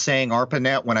earlier I was saying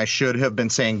ARPANET when I should have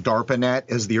been saying DARPANET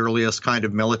as the earliest kind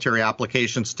of military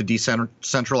applications to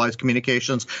decentralized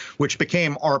communications, which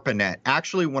became ARPANET.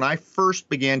 Actually, when I first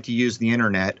began to use the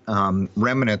internet,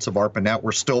 remnants of ARPANET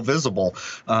were still visible.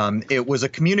 It was a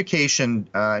communication,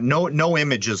 no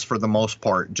images for the most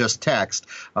part, just text,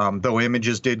 though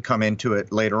images did come into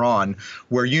it later on,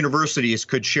 where universities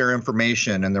could share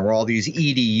information, and there were all these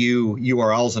EDU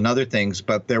URLs and other things,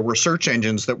 but there were search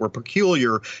engines that were peculiar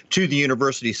to the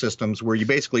university systems where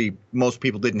most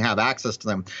people didn't have access to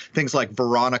them. Things like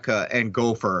Veronica and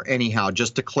Gopher, anyhow,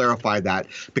 just to clarify that.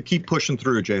 But keep pushing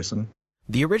through, Jason.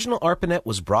 The original ARPANET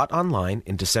was brought online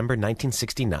in December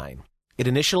 1969. It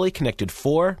initially connected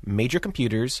 4 major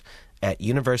computers at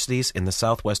universities in the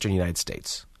southwestern United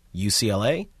States: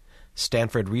 UCLA,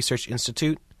 Stanford Research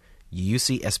Institute,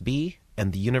 UCSB,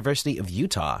 and the University of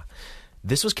Utah.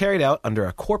 This was carried out under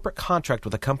a corporate contract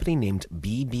with a company named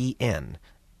BBN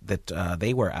that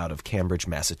they were out of Cambridge,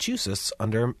 Massachusetts,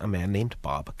 under a man named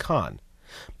Bob Kahn.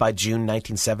 By June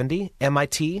 1970,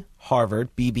 MIT,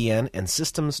 Harvard, BBN, and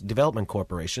Systems Development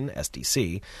Corporation,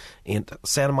 SDC, in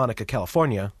Santa Monica,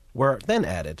 California, were then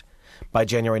added. By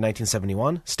January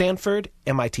 1971, Stanford,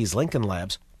 MIT's Lincoln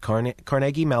Labs,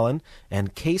 Carnegie Mellon,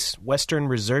 and Case Western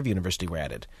Reserve University were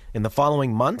added. In the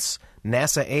following months,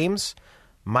 NASA Ames,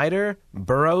 MITRE,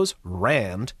 Burroughs,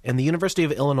 Rand, and the University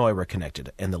of Illinois were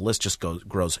connected, and the list just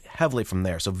grows heavily from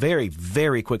there. So very,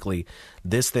 very quickly,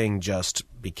 this thing just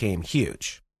became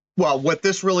huge. Well, what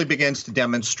this really begins to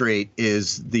demonstrate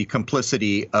is the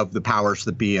complicity of the powers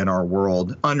that be in our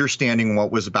world, understanding what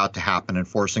was about to happen and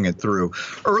forcing it through.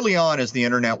 Early on, as the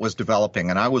internet was developing,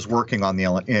 and I was working on the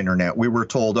internet, we were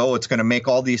told, it's going to make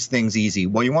all these things easy.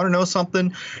 Well, you want to know something?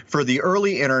 For the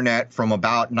early internet from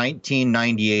about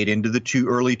 1998 into the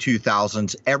early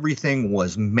 2000s, everything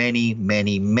was many,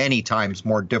 many, many times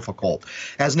more difficult.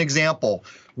 As an example,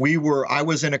 I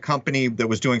was in a company that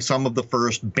was doing some of the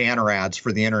first banner ads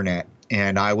for the internet,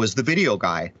 and I was the video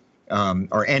guy,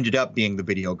 or ended up being the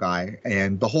video guy.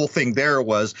 And the whole thing there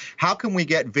was, how can we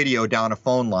get video down a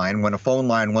phone line when a phone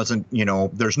line wasn't,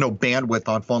 there's no bandwidth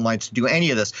on phone lines to do any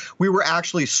of this. We were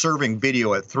actually serving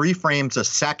video at 3 frames a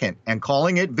second and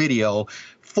calling it video,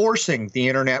 forcing the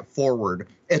internet forward.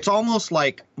 It's almost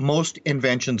like most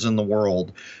inventions in the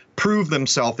world prove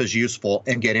themselves as useful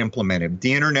and get implemented.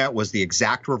 The internet was the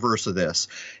exact reverse of this.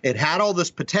 It had all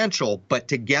this potential, but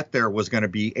to get there was going to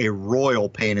be a royal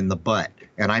pain in the butt.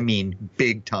 And I mean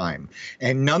big time.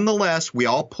 And nonetheless, we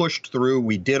all pushed through.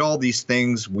 We did all these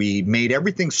things. We made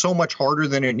everything so much harder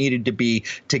than it needed to be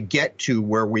to get to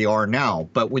where we are now.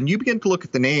 But when you begin to look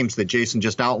at the names that Jason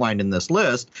just outlined in this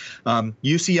list,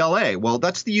 UCLA, well,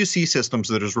 that's the UC systems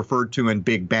that is referred to in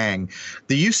Big Bang.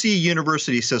 The UC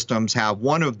university systems have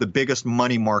one of the biggest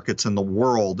money markets in the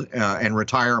world and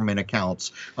retirement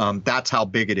accounts. That's how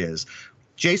big it is.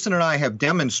 Jason and I have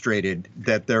demonstrated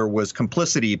that there was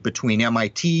complicity between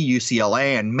MIT,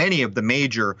 UCLA, and many of the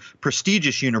major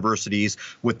prestigious universities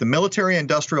with the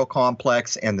military-industrial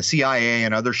complex and the CIA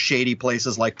and other shady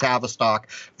places like Tavistock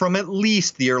from at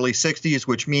least the early 60s,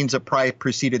 which means it probably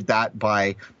preceded that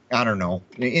by, I don't know,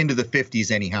 into the 50s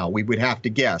anyhow, we would have to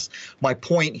guess. My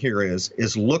point here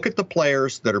is look at the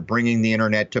players that are bringing the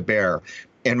internet to bear.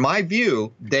 In my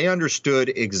view, they understood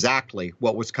exactly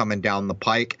what was coming down the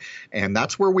pike, and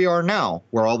that's where we are now,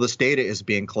 where all this data is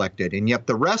being collected. And yet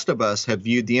the rest of us have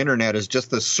viewed the internet as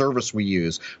just the service we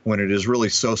use when it is really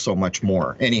so much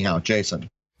more. Anyhow, Jason.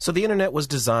 So the internet was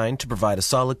designed to provide a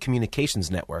solid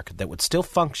communications network that would still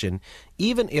function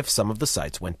even if some of the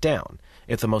sites went down.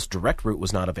 If the most direct route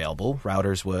was not available,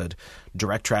 routers would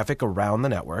direct traffic around the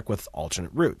network with alternate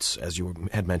routes, as you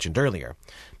had mentioned earlier.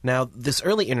 Now, this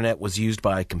early internet was used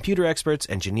by computer experts,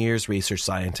 engineers, research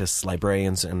scientists,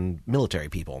 librarians, and military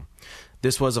people.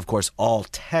 This was, of course, all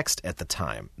text at the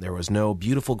time. There was no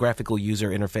beautiful graphical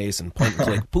user interface and point and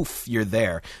click, poof, you're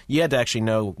there. You had to actually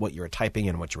know what you were typing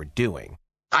and what you were doing.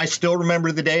 I still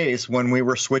remember the days when we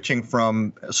were switching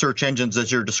from search engines,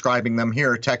 as you're describing them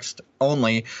here, text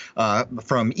only,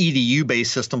 from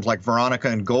EDU-based systems like Veronica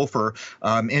and Gopher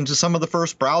into some of the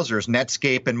first browsers,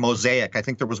 Netscape and Mosaic. I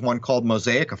think there was one called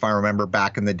Mosaic, if I remember,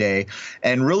 back in the day.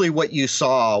 And really what you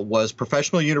saw was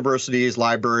professional universities,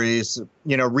 libraries,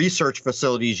 research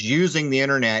facilities using the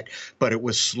internet, but it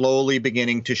was slowly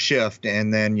beginning to shift.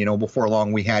 And then, before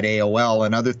long, we had AOL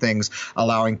and other things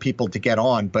allowing people to get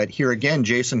on. But here again,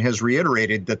 Jason has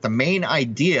reiterated that the main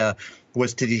idea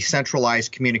was to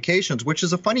decentralize communications, which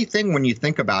is a funny thing when you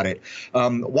think about it.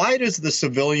 Why does the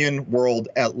civilian world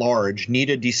at large need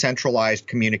a decentralized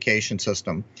communication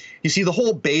system? You see, the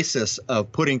whole basis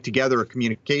of putting together a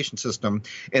communication system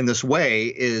in this way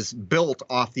is built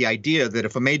off the idea that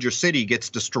if a major city gets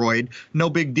destroyed, no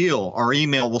big deal. Our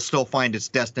email will still find its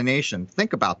destination.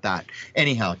 Think about that.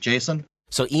 Anyhow, Jason?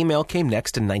 So email came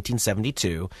next in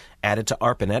 1972, added to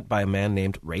ARPANET by a man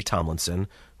named Ray Tomlinson,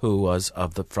 who was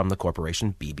from the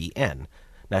corporation BBN.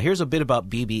 Now, here's a bit about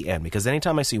BBN, because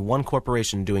anytime I see one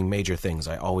corporation doing major things,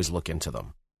 I always look into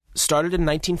them. Started in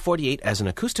 1948 as an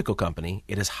acoustical company,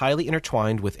 it is highly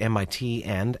intertwined with MIT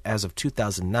and, as of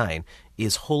 2009,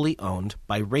 is wholly owned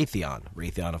by Raytheon.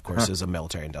 Raytheon, of course, is a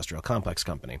military-industrial complex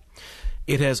company.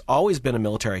 It has always been a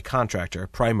military contractor,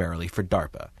 primarily for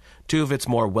DARPA. Two of its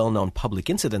more well-known public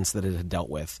incidents that it had dealt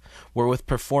with were with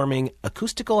performing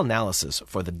acoustical analysis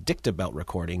for the dicta belt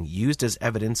recording used as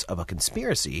evidence of a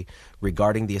conspiracy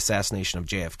regarding the assassination of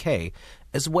JFK,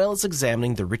 as well as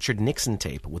examining the Richard Nixon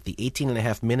tape with the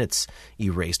 18.5 minutes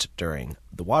erased during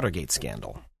the Watergate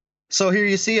scandal. So here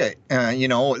you see it.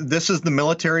 This is the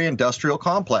military-industrial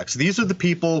complex. These are the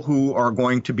people who are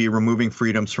going to be removing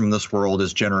freedoms from this world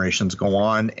as generations go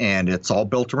on, and it's all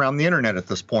built around the internet at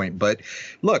this point. But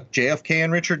look, JFK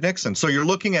and Richard Nixon. So you're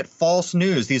looking at false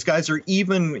news. These guys are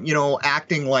even,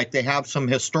 acting like they have some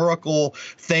historical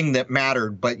thing that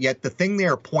mattered, but yet the thing they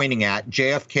are pointing at,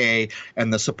 JFK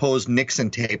and the supposed Nixon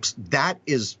tapes, that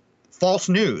is false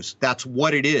news. That's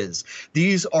what it is.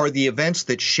 These are the events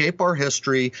that shape our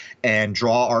history and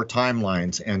draw our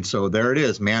timelines. And so there it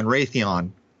is, man.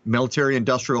 Raytheon,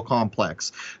 military-industrial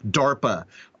complex, DARPA,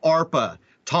 ARPA,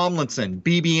 Tomlinson,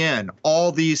 BBN,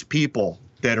 all these people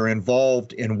that are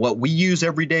involved in what we use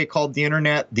every day called the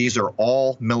internet. These are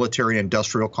all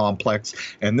military-industrial complex.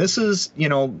 And this is,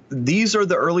 these are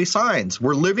the early signs.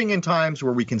 We're living in times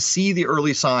where we can see the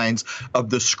early signs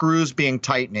of the screws being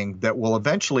tightening that will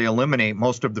eventually eliminate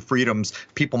most of the freedoms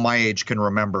people my age can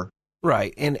remember.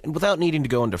 Right. And without needing to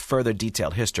go into further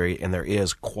detailed history, and there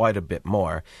is quite a bit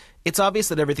more, it's obvious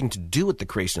that everything to do with the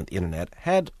creation of the internet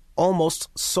had almost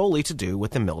solely to do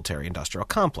with the military-industrial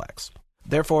complex.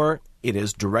 Therefore, it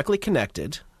is directly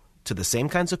connected to the same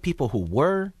kinds of people who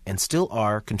were and still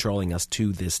are controlling us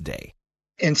to this day.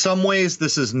 In some ways,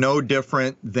 this is no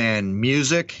different than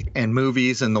music and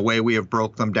movies and the way we have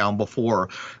broke them down before.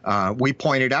 We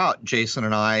pointed out, Jason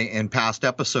and I, in past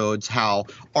episodes, how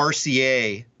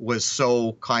RCA was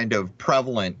so kind of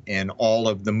prevalent in all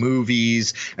of the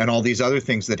movies and all these other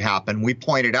things that happened. We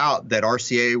pointed out that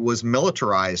RCA was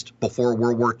militarized before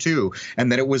World War II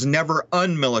and that it was never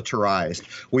unmilitarized.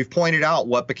 We've pointed out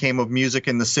what became of music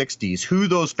in the 60s, who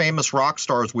those famous rock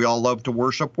stars we all love to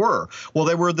worship were. Well,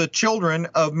 they were the children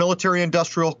of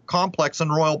military-industrial complex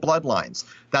and royal bloodlines.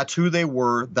 That's who they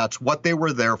were. That's what they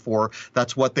were there for.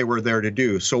 That's what they were there to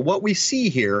do. So what we see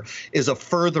here is a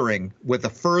furthering with a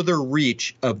further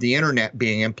reach of the internet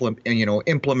being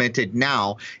implemented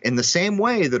now in the same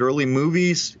way that early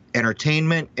movies,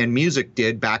 entertainment, and music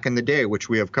did back in the day, which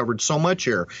we have covered so much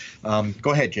here.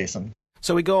 Go ahead, Jason.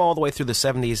 So we go all the way through the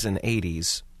 70s and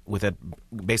 80s. With it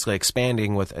basically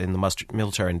expanding in the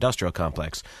military-industrial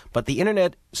complex. But the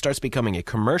internet starts becoming a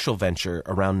commercial venture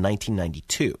around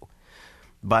 1992.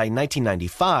 By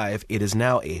 1995, it is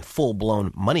now a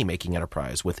full-blown money-making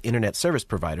enterprise with internet service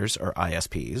providers, or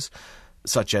ISPs,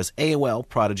 such as AOL,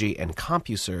 Prodigy, and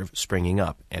CompuServe springing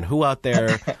up. And who out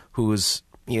there who's,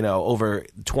 over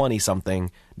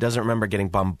 20-something doesn't remember getting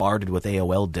bombarded with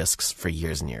AOL discs for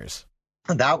years and years?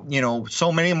 That,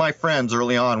 so many of my friends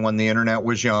early on when the internet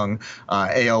was young,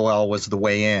 AOL was the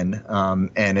way in.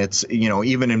 And it's,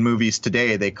 even in movies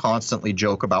today, they constantly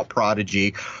joke about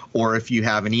Prodigy. Or if you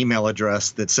have an email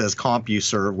address that says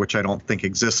CompuServe, which I don't think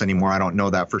exists anymore, I don't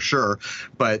know that for sure.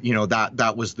 But,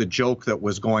 that was the joke that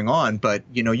was going on. But,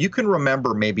 you can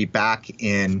remember maybe back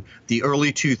in the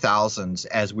early 2000s,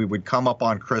 as we would come up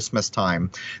on Christmas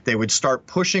time, they would start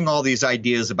pushing all these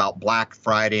ideas about Black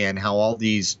Friday and how all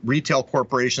these retail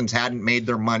corporations hadn't made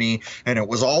their money, and it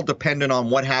was all dependent on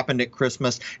what happened at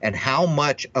Christmas and how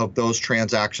much of those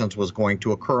transactions was going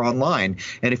to occur online.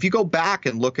 And if you go back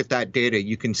and look at that data,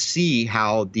 you can see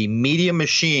how the media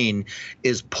machine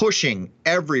is pushing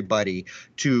everybody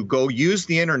to go use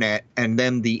the internet, and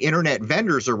then the internet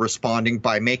vendors are responding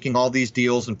by making all these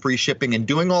deals and free shipping and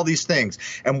doing all these things.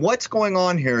 And what's going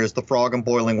on here is the frog in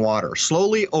boiling water.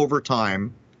 Slowly over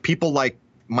time, people like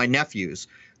my nephews,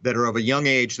 that are of a young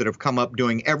age that have come up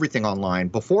doing everything online.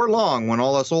 Before long, when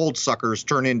all us old suckers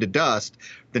turn into dust,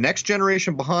 the next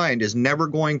generation behind is never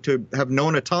going to have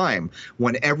known a time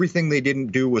when everything they didn't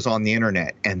do was on the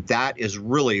internet. And that is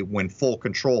really when full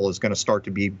control is going to start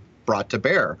to be brought to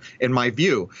bear, in my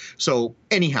view. So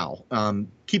anyhow,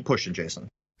 keep pushing, Jason.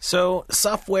 So,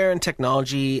 software and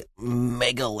technology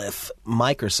megalith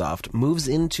Microsoft moves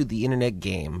into the internet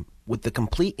game with the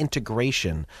complete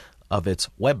integration of its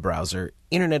web browser,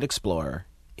 Internet Explorer,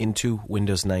 into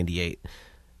Windows 98.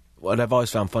 What I've always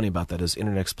found funny about that is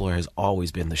Internet Explorer has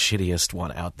always been the shittiest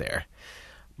one out there.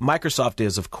 Microsoft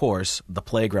is, of course, the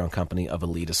playground company of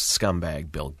elitist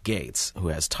scumbag Bill Gates, who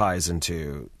has ties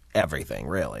into everything,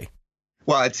 really.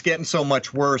 Well, it's getting so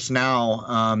much worse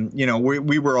now.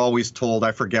 We were always told,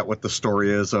 I forget what the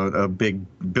story is, a big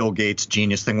Bill Gates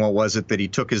genius thing. What was it, that he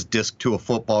took his disk to a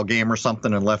football game or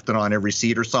something and left it on every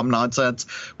seat or some nonsense,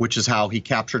 which is how he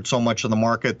captured so much of the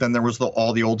market. Then there was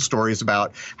all the old stories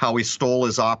about how he stole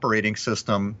his operating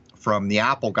system from the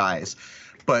Apple guys.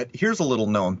 But here's a little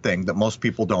known thing that most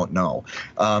people don't know.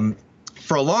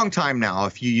 For a long time now,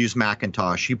 if you use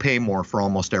Macintosh, you pay more for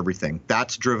almost everything.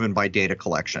 That's driven by data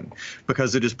collection,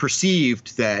 because it is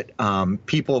perceived that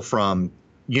people from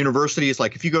universities,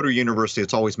 like if you go to a university,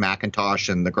 it's always Macintosh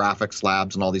and the graphics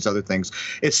labs and all these other things.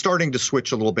 It's starting to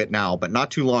switch a little bit now, but not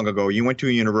too long ago, you went to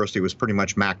a university, it was pretty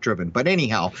much Mac driven. But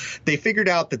anyhow, they figured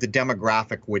out that the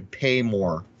demographic would pay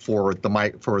more for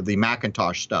the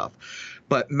Macintosh stuff.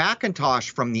 But Macintosh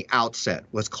from the outset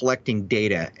was collecting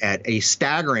data at a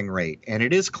staggering rate, and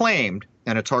it is claimed,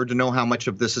 and it's hard to know how much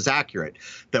of this is accurate,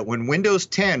 that when Windows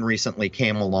 10 recently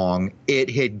came along, it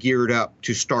had geared up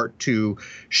to start to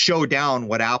show down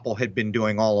what Apple had been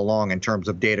doing all along in terms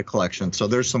of data collection. So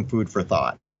there's some food for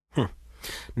thought.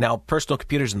 Now, personal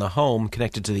computers in the home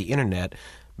connected to the internet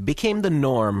became the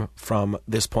norm from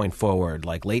this point forward.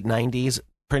 Like late 90s,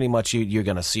 pretty much you're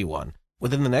going to see one.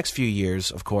 Within the next few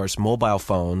years, of course, mobile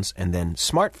phones and then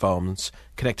smartphones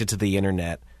connected to the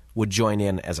internet would join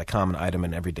in as a common item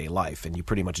in everyday life, and you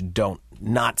pretty much don't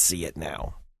not see it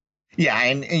now. Yeah,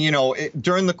 and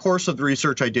during the course of the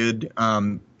research I did,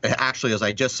 actually, as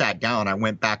I just sat down, I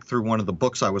went back through one of the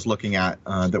books I was looking at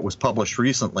that was published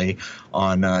recently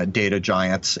on data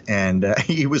giants, and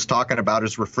he was talking about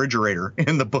his refrigerator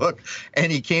in the book,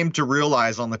 and he came to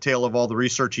realize on the tail of all the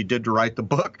research he did to write the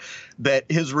book that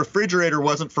his refrigerator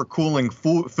wasn't for cooling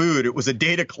food. It was a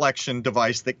data collection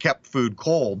device that kept food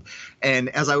cold. And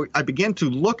as I began to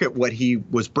look at what he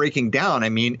was breaking down, I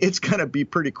mean, it's going to be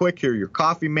pretty quick here. Your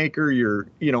coffee maker,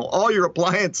 all your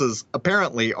appliances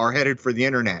apparently are headed for the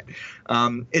internet.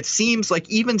 It seems like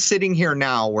even sitting here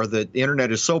now where the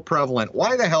internet is so prevalent,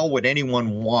 why the hell would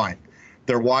anyone want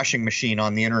their washing machine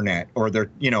on the internet or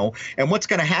and what's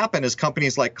going to happen is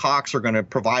companies like Cox are going to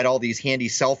provide all these handy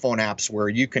cell phone apps where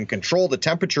you can control the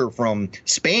temperature from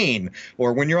Spain,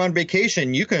 or when you're on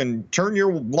vacation, you can turn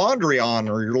your laundry on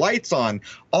or your lights on,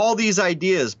 all these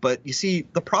ideas. But you see,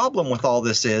 the problem with all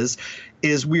this is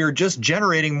we are just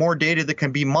generating more data that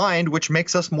can be mined, which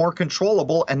makes us more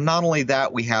controllable. And not only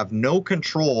that, we have no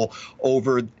control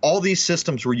over all these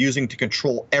systems we're using to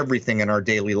control everything in our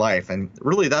daily life. And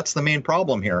really, that's the main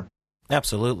problem here.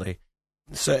 Absolutely.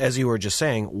 So as you were just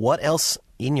saying, what else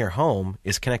in your home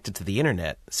is connected to the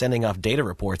internet, sending off data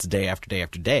reports day after day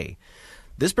after day?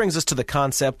 This brings us to the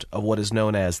concept of what is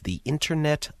known as the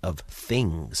Internet of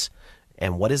Things.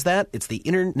 And what is that? It's the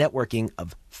internetworking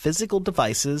of physical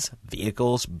devices,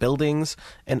 vehicles, buildings,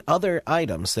 and other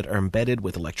items that are embedded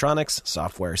with electronics,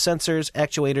 software, sensors,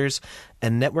 actuators,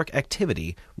 and network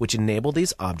activity, which enable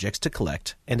these objects to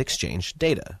collect and exchange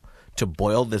data. To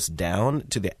boil this down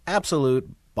to the absolute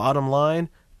bottom line,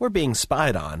 we're being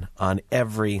spied on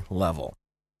every level.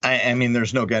 I mean,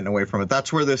 there's no getting away from it.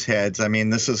 That's where this heads. I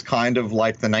mean, this is kind of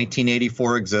like the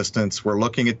 1984 existence. We're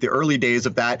looking at the early days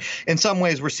of that. In some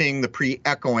ways, we're seeing the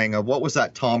pre-echoing of what was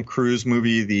that Tom Cruise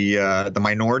movie, the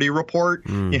Minority Report,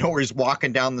 where he's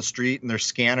walking down the street and they're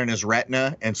scanning his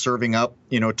retina and serving up,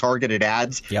 targeted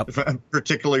ads,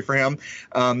 particularly for him.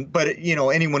 But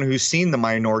anyone who's seen the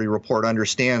Minority Report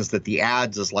understands that the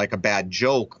ads is like a bad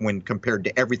joke when compared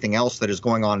to everything else that is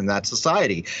going on in that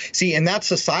society. See, in that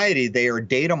society, they are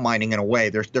data mining in a way.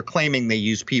 They're claiming they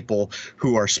use people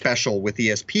who are special with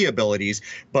ESP abilities,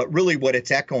 but really what it's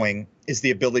echoing is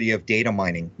the ability of data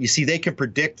mining. You see, they can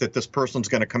predict that this person's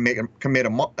going to commit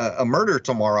a murder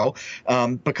tomorrow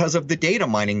because of the data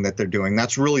mining that they're doing.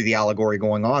 That's really the allegory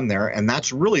going on there, and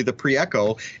that's really the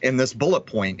pre-echo in this bullet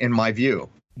point, in my view.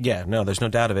 Yeah, no, there's no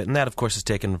doubt of it. And that, of course, is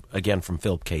taken, again, from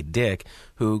Philip K. Dick,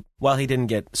 who, while he didn't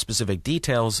get specific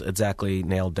details exactly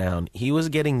nailed down, he was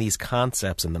getting these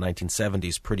concepts in the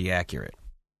 1970s pretty accurate.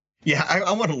 Yeah,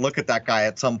 I want to look at that guy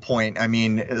at some point. I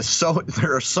mean,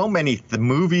 there are so many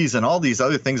movies and all these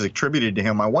other things attributed to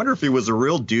him. I wonder if he was a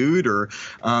real dude, or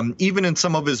even in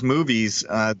some of his movies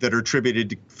that are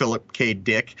attributed to Philip K.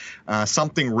 Dick.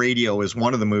 Something Radio is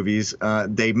one of the movies.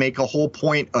 They make a whole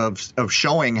point of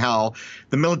showing how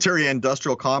the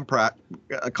military-industrial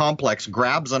complex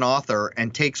grabs an author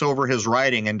and takes over his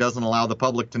writing and doesn't allow the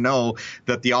public to know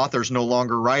that the author's no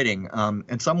longer writing.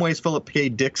 In some ways, Philip K.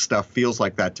 Dick stuff feels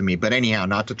like that to me. But anyhow,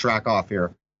 not to track off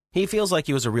here. He feels like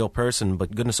he was a real person,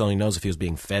 but goodness only knows if he was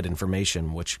being fed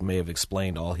information, which may have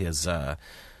explained all his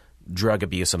drug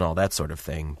abuse and all that sort of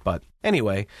thing. But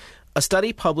anyway, a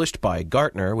study published by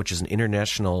Gartner, which is an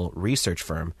international research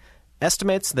firm,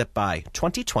 estimates that by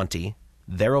 2020,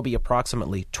 there will be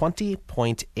approximately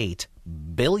 20.8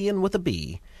 billion with a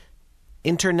B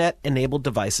Internet-enabled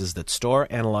devices that store,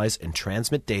 analyze, and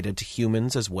transmit data to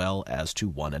humans as well as to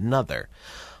one another.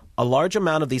 A large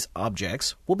amount of these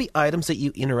objects will be items that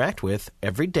you interact with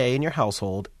every day in your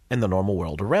household and the normal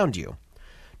world around you.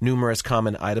 Numerous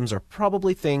common items are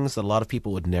probably things that a lot of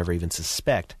people would never even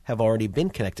suspect have already been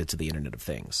connected to the Internet of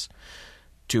Things.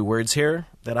 2 words here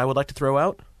that I would like to throw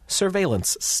out: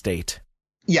 surveillance state.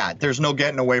 Yeah, there's no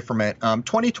getting away from it.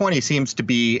 2020 seems to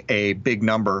be a big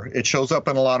number. It shows up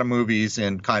in a lot of movies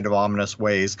in kind of ominous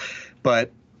ways.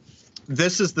 But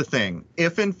this is the thing.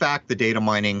 If, in fact, the data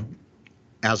mining,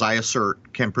 as I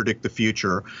assert, can predict the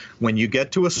future, when you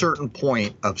get to a certain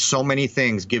point of so many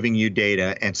things giving you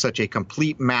data and such a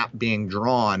complete map being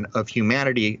drawn of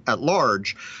humanity at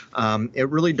large, it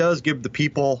really does give the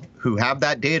people who have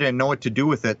that data and know what to do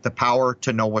with it the power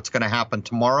to know what's going to happen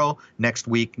tomorrow, next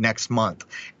week, next month.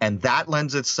 And that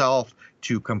lends itself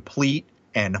to complete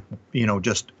and,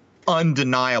 just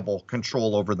undeniable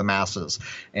control over the masses.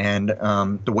 And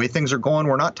the way things are going,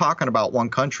 we're not talking about one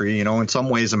country. In some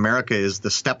ways, America is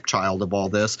the stepchild of all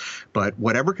this. But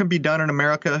whatever can be done in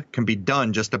America can be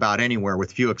done just about anywhere,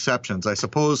 with few exceptions. I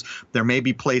suppose there may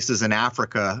be places in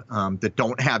Africa that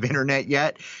don't have internet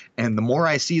yet. And the more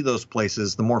I see those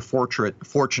places, the more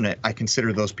fortunate I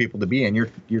consider those people to be. And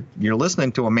you're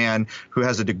listening to a man who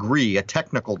has a degree, a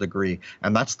technical degree.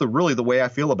 And that's really the way I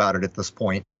feel about it at this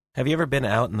point. Have you ever been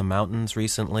out in the mountains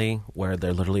recently where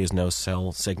there literally is no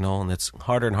cell signal, and it's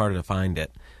harder and harder to find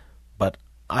it? But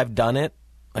I've done it.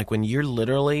 Like when you're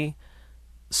literally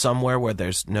somewhere where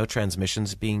there's no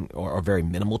transmissions being, or very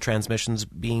minimal transmissions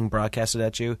being broadcasted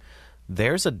at you,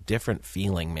 there's a different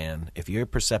feeling, man. If you're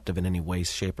perceptive in any way,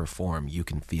 shape, or form, you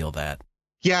can feel that.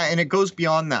 Yeah, and it goes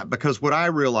beyond that, because what I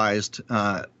realized,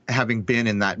 having been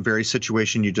in that very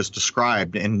situation you just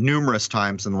described, and numerous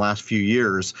times in the last few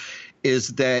years, is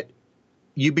that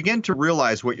you begin to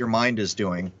realize what your mind is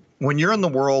doing. When you're in the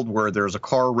world where there's a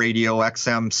car radio,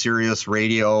 XM, Sirius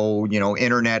radio,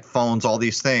 internet, phones, all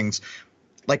these things,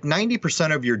 like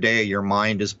 90% of your day, your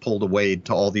mind is pulled away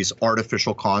to all these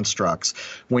artificial constructs.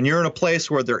 When you're in a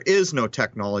place where there is no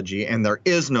technology and there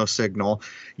is no signal,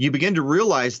 you begin to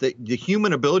realize that the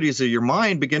human abilities of your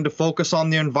mind begin to focus on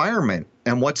the environment.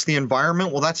 And what's the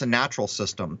environment? Well, that's a natural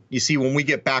system. You see, when we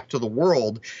get back to the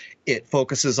world, it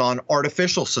focuses on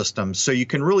artificial systems. So you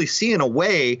can really see, in a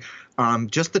way,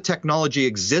 just the technology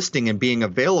existing and being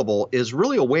available is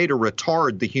really a way to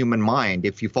retard the human mind,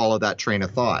 if you follow that train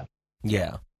of thought.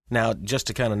 Yeah. Now, just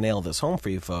to kind of nail this home for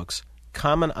you folks,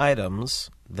 common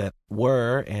items that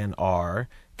were and are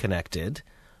connected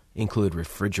include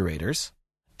refrigerators,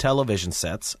 television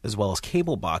sets, as well as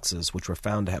cable boxes, which were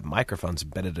found to have microphones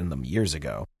embedded in them years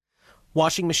ago,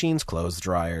 washing machines, clothes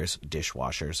dryers,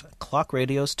 dishwashers, clock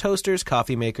radios, toasters,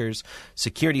 coffee makers,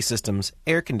 security systems,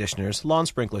 air conditioners, lawn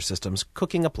sprinkler systems,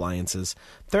 cooking appliances,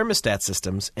 thermostat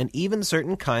systems, and even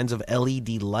certain kinds of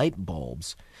LED light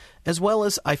bulbs. As well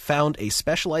as I found a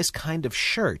specialized kind of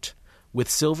shirt with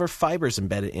silver fibers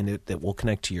embedded in it that will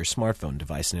connect to your smartphone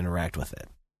device and interact with it.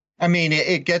 I mean,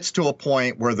 it gets to a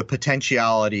point where the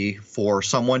potentiality for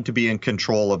someone to be in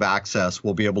control of access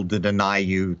will be able to deny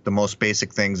you the most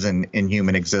basic things in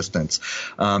human existence.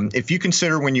 If you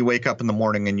consider when you wake up in the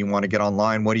morning and you want to get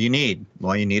online, what do you need?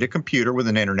 Well, you need a computer with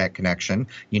an internet connection.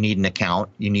 You need an account.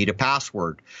 You need a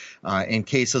password. In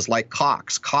cases like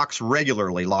Cox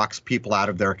regularly locks people out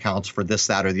of their accounts for this,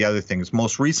 that, or the other things.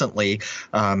 Most recently,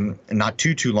 not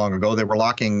too long ago, they were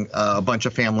locking a bunch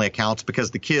of family accounts because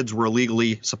the kids were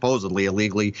supposedly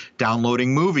illegally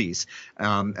downloading movies,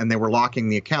 and they were locking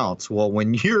the accounts. Well,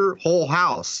 when your whole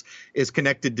house is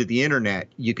connected to the internet,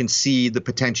 you can see the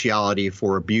potentiality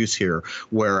for abuse here.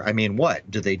 Where, I mean, what?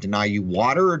 Do they deny you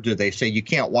water? Do they say you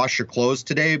can't wash your clothes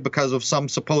today because of some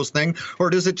supposed thing? Or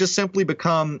does it just simply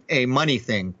become a money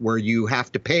thing where you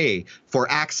have to pay for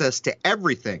access to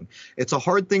everything? It's a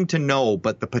hard thing to know,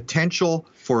 but the potential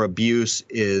for abuse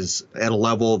is at a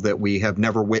level that we have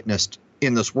never witnessed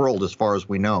in this world as far as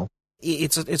we know.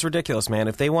 It's ridiculous, man.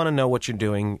 If they want to know what you're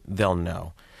doing, they'll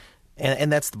know.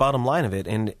 And that's the bottom line of it.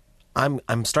 And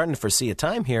I'm starting to foresee a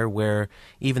time here where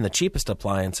even the cheapest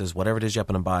appliances, whatever it is you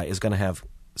happen to buy, is going to have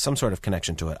some sort of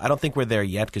connection to it. I don't think we're there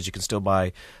yet because you can still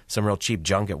buy some real cheap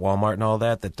junk at Walmart and all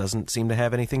that doesn't seem to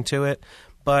have anything to it.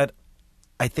 But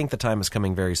I think the time is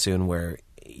coming very soon where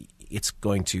it's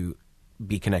going to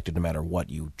be connected no matter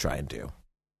what you try and do.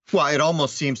 Well, it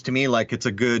almost seems to me like it's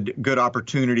a good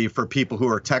opportunity for people who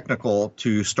are technical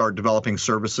to start developing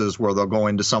services where they'll go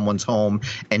into someone's home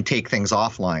and take things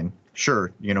offline.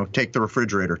 Sure, take the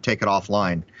refrigerator, take it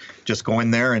offline. Just go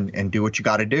in there and do what you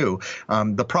got to do.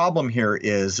 The problem here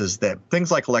is that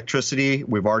things like electricity,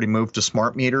 we've already moved to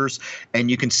smart meters,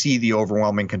 and you can see the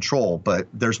overwhelming control. But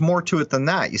there's more to it than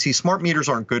that. You see, smart meters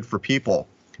aren't good for people.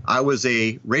 I was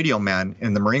a radio man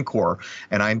in the Marine Corps,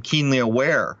 and I'm keenly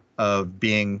aware of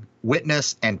being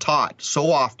witnessed and taught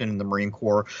so often in the Marine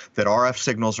Corps that RF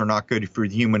signals are not good for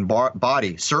the human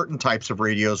body. Certain types of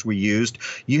radios we used,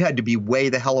 you had to be way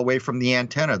the hell away from the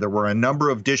antenna. There were a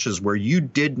number of dishes where you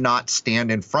did not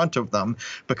stand in front of them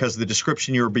because the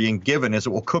description you were being given is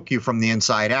it will cook you from the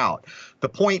inside out. The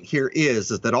point here is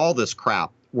that all this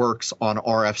crap works on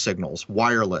RF signals,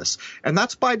 wireless, and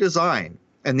that's by design.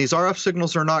 And these RF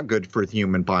signals are not good for the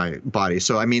human body.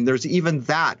 So, I mean, there's even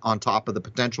that on top of the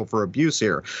potential for abuse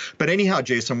here. But anyhow,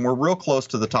 Jason, we're real close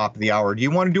to the top of the hour. Do you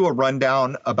want to do a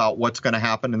rundown about what's going to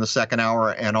happen in the second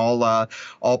hour? And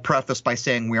I'll preface by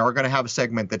saying we are going to have a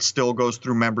segment that still goes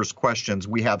through members' questions.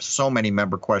 We have so many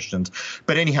member questions.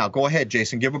 But anyhow, go ahead,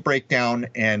 Jason, give a breakdown,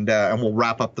 and we'll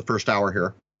wrap up the first hour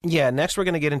here. Yeah, next we're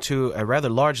going to get into a rather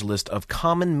large list of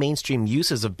common mainstream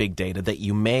uses of big data that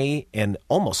you may and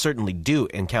almost certainly do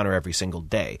encounter every single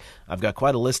day. I've got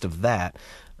quite a list of that,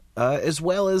 as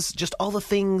well as just all the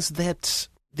things that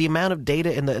the amount of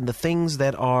data and the things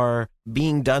that are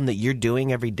being done that you're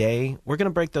doing every day. We're going to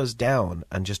break those down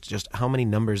and just how many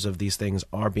numbers of these things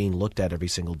are being looked at every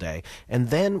single day.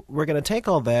 And then we're going to take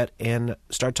all that and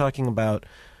start talking about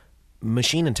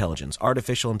machine intelligence,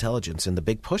 artificial intelligence, and the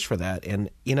big push for that. And,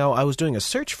 I was doing a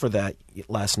search for that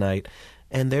last night,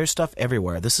 and there's stuff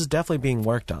everywhere. This is definitely being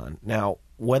worked on. Now,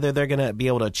 whether they're going to be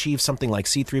able to achieve something like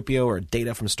C-3PO or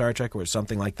data from Star Trek or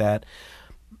something like that,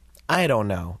 I don't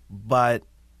know. But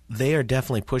they are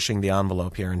definitely pushing the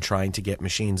envelope here and trying to get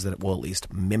machines that will at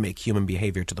least mimic human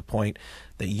behavior to the point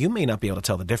that you may not be able to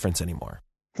tell the difference anymore.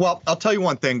 Well, I'll tell you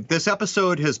one thing. This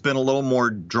episode has been a little more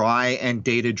dry and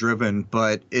data-driven,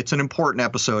 but it's an important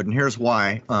episode, and here's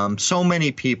why. So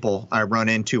many people I run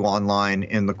into online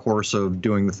in the course of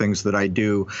doing the things that I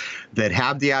do that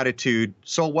have the attitude,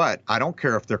 so what? I don't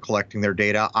care if they're collecting their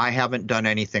data. I haven't done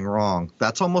anything wrong.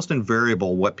 That's almost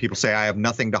invariable what people say, I have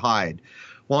nothing to hide.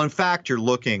 Well, in fact, you're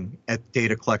looking at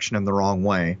data collection in the wrong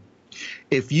way.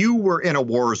 If you were in a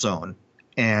war zone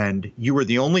and you were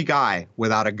the only guy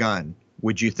without a gun,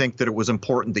 would you think that it was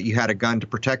important that you had a gun to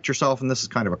protect yourself? And this is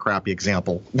kind of a crappy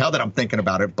example now that I'm thinking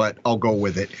about it, but I'll go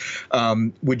with it.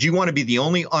 Would you want to be the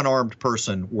only unarmed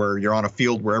person where you're on a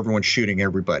field where everyone's shooting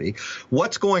everybody?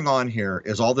 What's going on here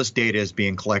is all this data is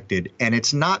being collected, and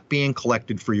it's not being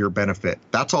collected for your benefit.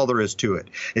 That's all there is to it.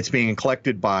 It's being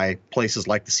collected by places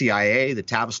like the CIA, the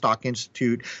Tavistock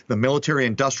Institute, the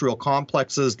military-industrial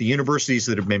complexes, the universities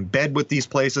that have been in bed with these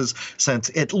places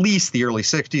since at least the early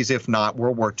 60s, if not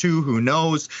World War II. Who knows?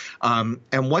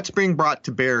 And what's being brought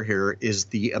to bear here is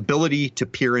the ability to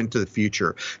peer into the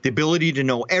future, the ability to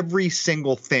know every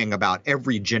single thing about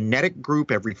every genetic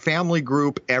group, every family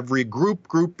group, every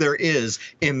group there is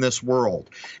in this world.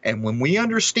 And when we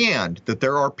understand that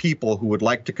there are people who would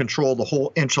like to control the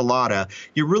whole enchilada,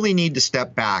 you really need to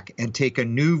step back and take a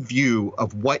new view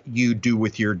of what you do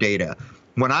with your data.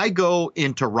 When I go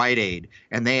into Rite Aid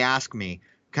and they ask me,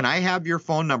 can I have your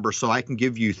phone number so I can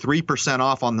give you 3%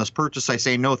 off on this purchase? I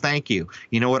say, no, thank you.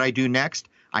 You know what I do next?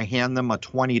 I hand them a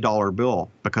 $20 bill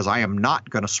because I am not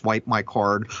going to swipe my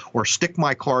card or stick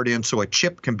my card in so a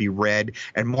chip can be read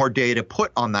and more data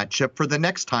put on that chip for the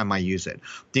next time I use it.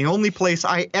 The only place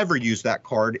I ever use that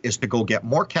card is to go get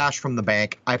more cash from the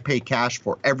bank. I pay cash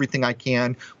for everything I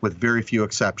can with very few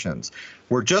exceptions.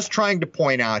 We're just trying to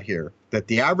point out here that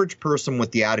the average person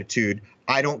with the attitude,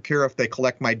 I don't care if they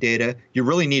collect my data, you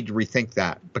really need to rethink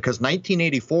that, because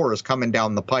 1984 is coming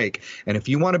down the pike. And if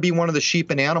you want to be one of the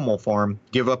sheep and animal farm,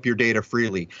 give up your data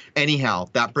freely. Anyhow,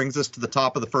 that brings us to the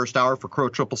top of the first hour for Crow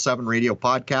 777 Radio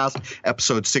Podcast,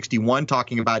 episode 61,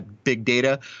 talking about big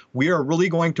data. We are really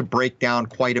going to break down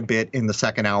quite a bit in the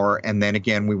second hour, and then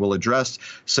again, we will address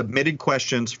submitted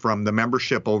questions from the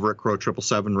membership over at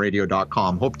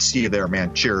crow777radio.com. Hope to see you there,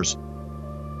 man. Cheers.